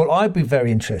 as well. Well, I'd be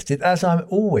very interested, as I'm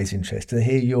always interested, to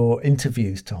hear your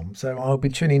interviews, Tom. So I'll be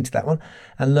tuning into that one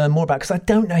and learn more about, because I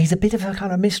don't know, he's a bit of a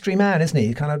kind of mystery man, isn't he?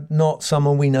 He's kind of not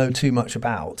someone we know too much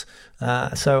about.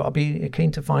 So I'll be keen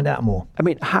to find out more. I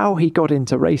mean, how he got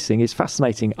into racing is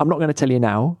fascinating. I'm not going to tell you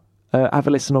now. Have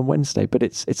a listen on Wednesday, but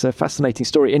it's a fascinating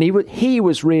story. And he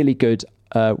was really good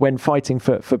when fighting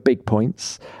for big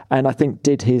points, and I think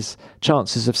did his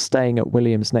chances of staying at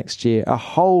Williams next year a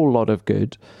whole lot of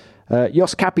good.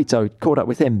 Jos Capito caught up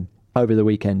with him over the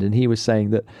weekend, and he was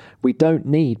saying that we don't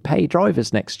need pay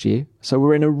drivers next year. So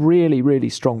we're in a really, really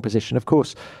strong position. Of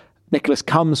course, Nicholas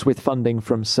comes with funding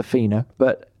from Safina,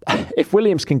 but if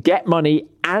Williams can get money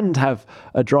and have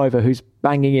a driver who's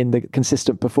banging in the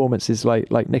consistent performances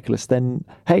like Nicholas, then,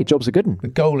 hey, job's a good one. The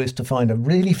goal is to find a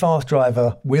really fast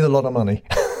driver with a lot of money.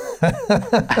 That's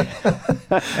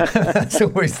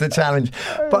always the challenge.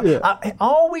 But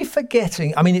are we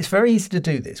forgetting? I mean, it's very easy to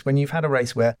do this when you've had a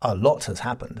race where a lot has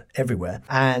happened everywhere,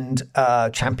 and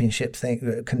championship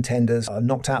contenders are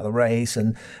knocked out of the race,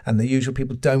 and the usual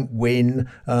people don't win,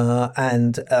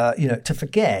 to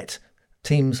forget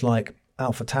teams like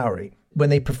AlphaTauri when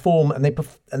they perform and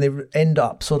they end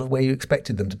up sort of where you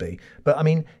expected them to be. But I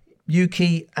mean,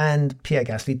 Yuki and Pierre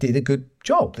Gasly did a good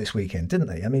job this weekend, didn't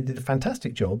they? I mean, they did a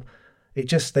fantastic job. It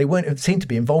just, they weren't seemed to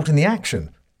be involved in the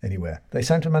action anywhere. They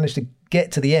seemed to manage to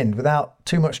get to the end without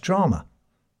too much drama.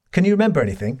 Can you remember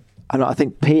anything? And I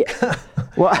think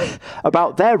well,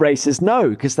 about their races, no,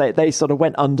 because they sort of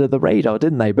went under the radar,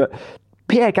 didn't they? But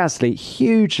Pierre Gasly,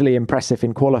 hugely impressive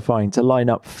in qualifying to line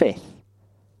up 5th,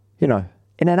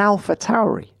 in an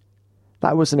AlphaTauri.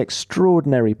 That was an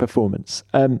extraordinary performance.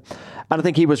 And I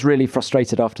think he was really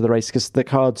frustrated after the race because the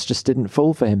cards just didn't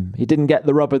fall for him. He didn't get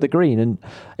the rub of the green, and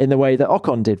in the way that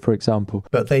Ocon did, for example.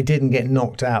 But they didn't get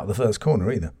knocked out the first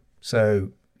corner either.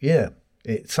 So, yeah,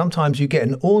 sometimes you get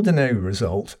an ordinary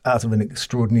result out of an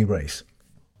extraordinary race.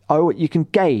 Oh, you can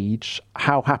gauge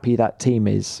how happy that team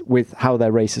is with how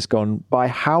their race has gone by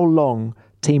how long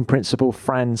team principal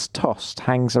Franz Tost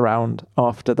hangs around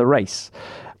after the race.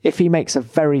 If he makes a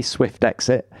very swift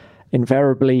exit,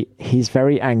 invariably he's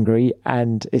very angry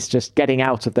and is just getting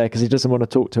out of there because he doesn't want to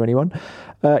talk to anyone.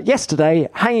 Yesterday,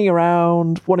 hanging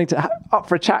around, wanting to up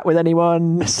for a chat with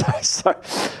anyone. So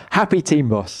happy team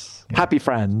boss. Yeah. Happy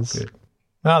Franz. Good.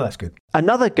 Oh, that's good.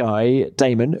 Another guy,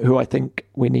 Damon, who I think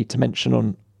we need to mention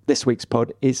on this week's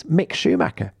pod is Mick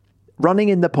Schumacher. Running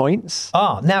in the points.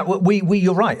 Now,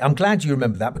 you're right. I'm glad you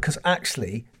remember that because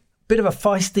actually, a bit of a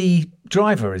feisty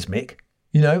driver is Mick.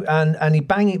 And he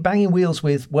banging wheels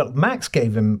with, Max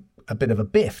gave him a bit of a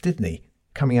biff, didn't he?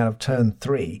 Coming out of turn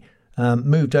 3,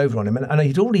 moved over on him. And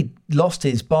he'd already lost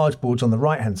his barge boards on the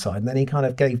right-hand side. And then he kind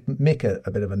of gave Mick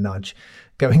a bit of a nudge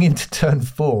going into turn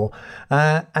 4.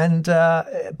 But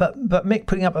Mick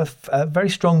putting up a very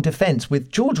strong defence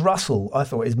with George Russell. I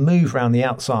thought his move around the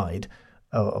outside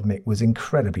of Mick was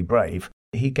incredibly brave.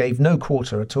 He gave no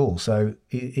quarter at all. So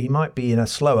he might be in a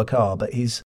slower car, but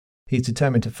he's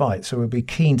determined to fight, so we'll be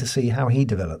keen to see how he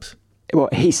develops. Well,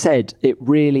 he said it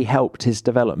really helped his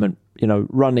development,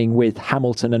 running with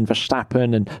Hamilton and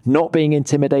Verstappen and not being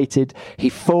intimidated. He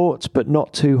fought, but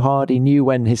not too hard. He knew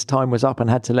when his time was up and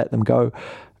had to let them go.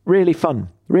 Really fun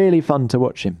to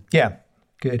watch him. Yeah,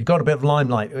 good. He got a bit of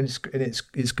limelight, and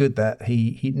it's good that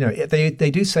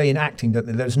they do say in acting that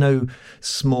there's no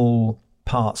small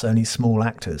parts, only small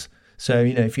actors. So,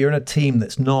 if you're in a team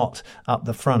that's not up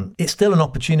the front, it's still an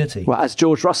opportunity. Well, as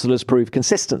George Russell has proved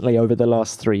consistently over the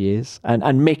last 3 years, and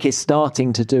Mick is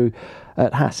starting to do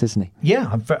at Haas, isn't he?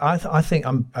 Yeah, I think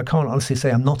I can't honestly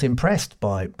say I'm not impressed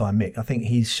by Mick. I think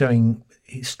he's showing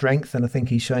his strength, and I think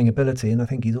he's showing ability, and I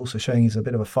think he's also showing he's a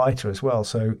bit of a fighter as well.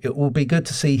 So it will be good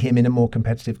to see him in a more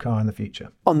competitive car in the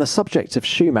future. On the subject of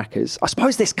Schumachers, I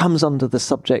suppose this comes under the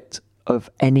subject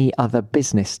of any other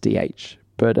business, DH.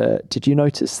 But did you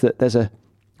notice that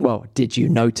did you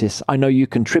notice? I know you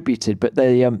contributed, but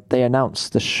they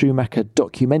announced the Schumacher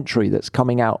documentary that's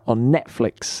coming out on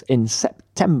Netflix in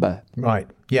September. Right.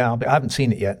 Yeah, I haven't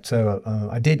seen it yet, so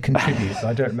I did contribute.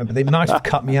 I don't remember. They might have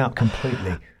cut me out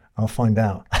completely. I'll find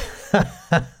out.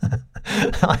 It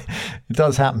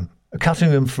does happen. A cutting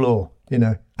room floor,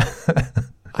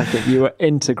 I think you were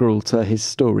integral to his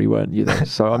story, weren't you, though?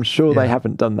 So I'm sure they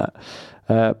haven't done that.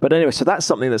 But anyway, so that's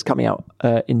something that's coming out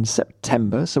in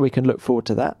September, so we can look forward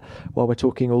to that while we're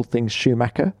talking all things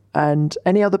Schumacher. And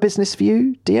any other business for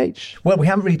you, DH? Well, we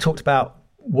haven't really talked about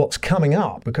what's coming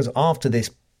up, because after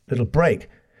this little break,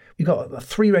 we've got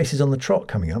 3 races on the trot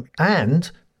coming up,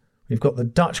 and we've got the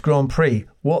Dutch Grand Prix.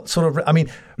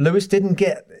 Lewis didn't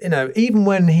get, even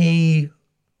when he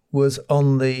was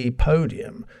on the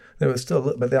podium, there was still a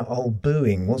little bit of that old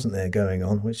booing, wasn't there, going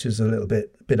on, which is a little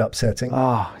bit upsetting.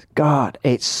 Oh, God,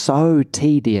 it's so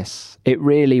tedious. It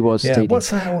really was tedious. What's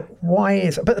that? Why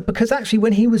is it? But because actually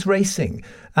when he was racing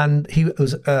and he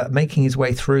was making his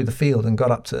way through the field and got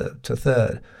up to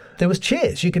 3rd, there was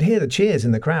cheers. You could hear the cheers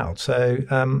in the crowd. So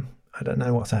I don't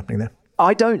know what's happening there.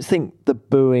 I don't think the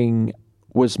booing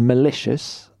was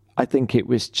malicious. I think it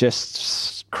was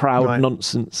just crowd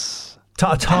nonsense.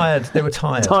 Tired. They were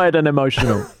tired. Tired and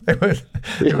emotional. They were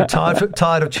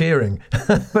tired of cheering.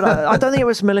 But I don't think it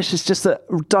was malicious, just that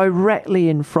directly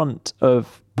in front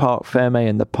of Parc Fermé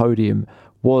and the podium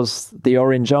was the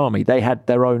Orange Army. They had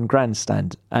their own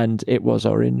grandstand and it was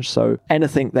orange. So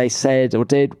anything they said or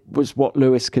did was what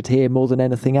Lewis could hear more than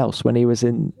anything else when he was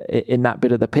in that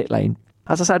bit of the pit lane.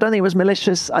 As I said, I don't think it was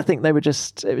malicious. I think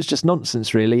it was just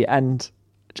nonsense, really, and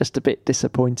just a bit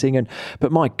disappointing.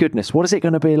 But my goodness, what is it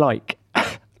going to be like?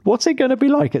 What's it going to be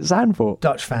like at Zandvoort?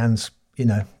 Dutch fans,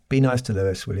 be nice to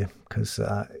Lewis, will you? Because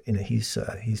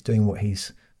he's doing what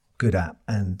he's good at,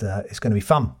 and it's going to be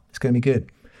fun. It's going to be good.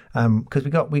 Because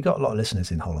we got a lot of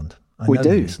listeners in Holland. I know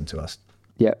they listen to us.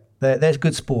 Yeah. They're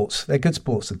good sports. They're good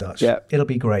sports, the Dutch. Yeah. It'll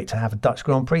be great to have a Dutch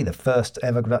Grand Prix, the first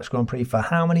ever Dutch Grand Prix for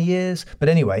how many years? But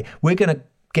anyway, we're going to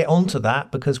get onto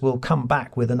that because we'll come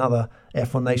back with another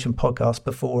F1 Nation podcast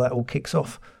before that all kicks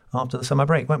off after the summer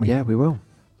break, won't we? Yeah, we will.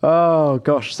 Oh,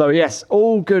 gosh. So, yes,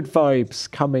 all good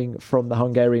vibes coming from the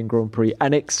Hungarian Grand Prix.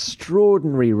 An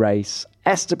extraordinary race.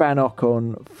 Esteban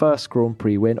Ocon, first Grand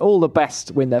Prix win. All the best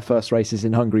win their first races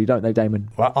in Hungary, don't they, Damon?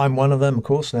 Well, I'm one of them, of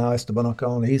course, now, Esteban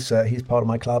Ocon. He's part of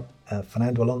my club.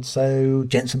 Fernando Alonso,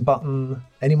 Jenson Button.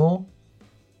 Any more?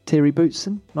 Thierry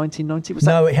Boutsen, 1990? Was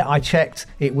no, that? I checked.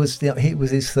 It was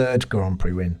his third Grand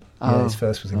Prix win. Yeah, his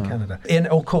first was in Canada. And,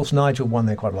 of course, Nigel won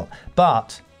there quite a lot.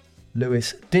 But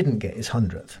Lewis didn't get his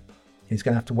 100th. He's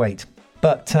going to have to wait.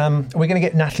 But are we going to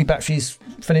get Natalie back? She's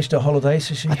finished her holiday.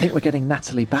 So I think we're getting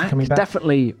Natalie back. Coming back.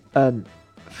 Definitely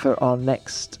for our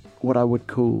next, what I would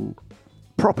call,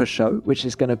 proper show, which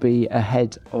is going to be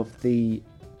ahead of the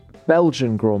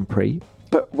Belgian Grand Prix.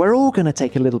 But we're all going to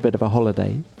take a little bit of a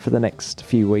holiday for the next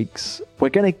few weeks. We're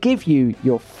going to give you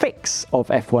your fix of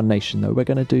F1 Nation, though. We're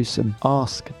going to do some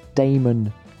Ask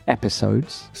Damon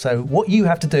episodes. So what you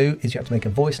have to do is you have to make a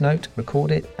voice note,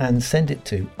 record it, and send it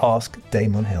to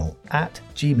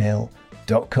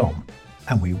askdamonhill@gmail.com.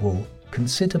 And we will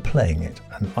consider playing it,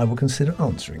 and I will consider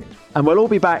answering it. And we'll all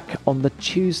be back on the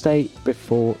Tuesday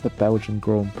before the Belgian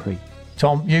Grand Prix.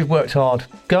 Tom, you've worked hard.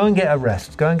 Go and get a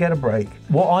rest. Go and get a break.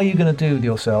 What are you going to do with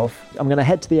yourself? I'm going to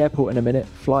head to the airport in a minute,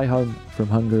 fly home from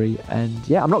Hungary, and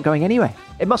yeah, I'm not going anywhere.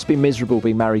 It must be miserable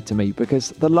being married to me,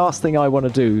 because the last thing I want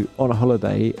to do on a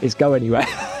holiday is go anywhere.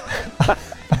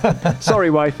 Sorry,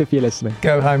 wife, if you're listening.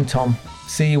 Go home, Tom.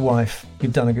 See your wife.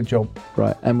 You've done a good job.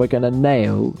 Right, and we're going to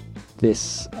nail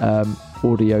this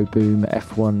Audio Boom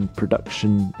F1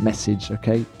 production message,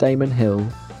 okay? Damon Hill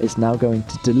is now going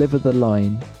to deliver the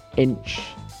line inch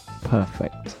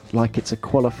perfect, like it's a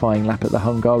qualifying lap at the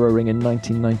Hungaroring in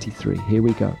 1993. Here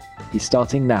we go. He's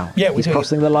starting now. Yeah, he's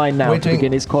crossing the line now to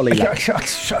begin his quali lap.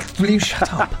 Will you shut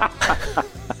up?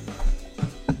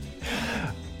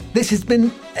 This has been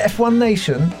F1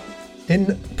 Nation,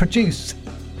 produced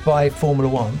by Formula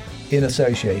One in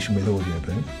association with Audio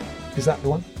Boom. Is that the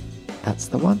one? That's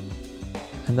the one.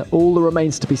 And all that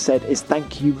remains to be said is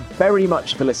thank you very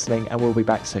much for listening, and we'll be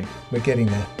back soon. We're getting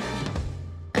there.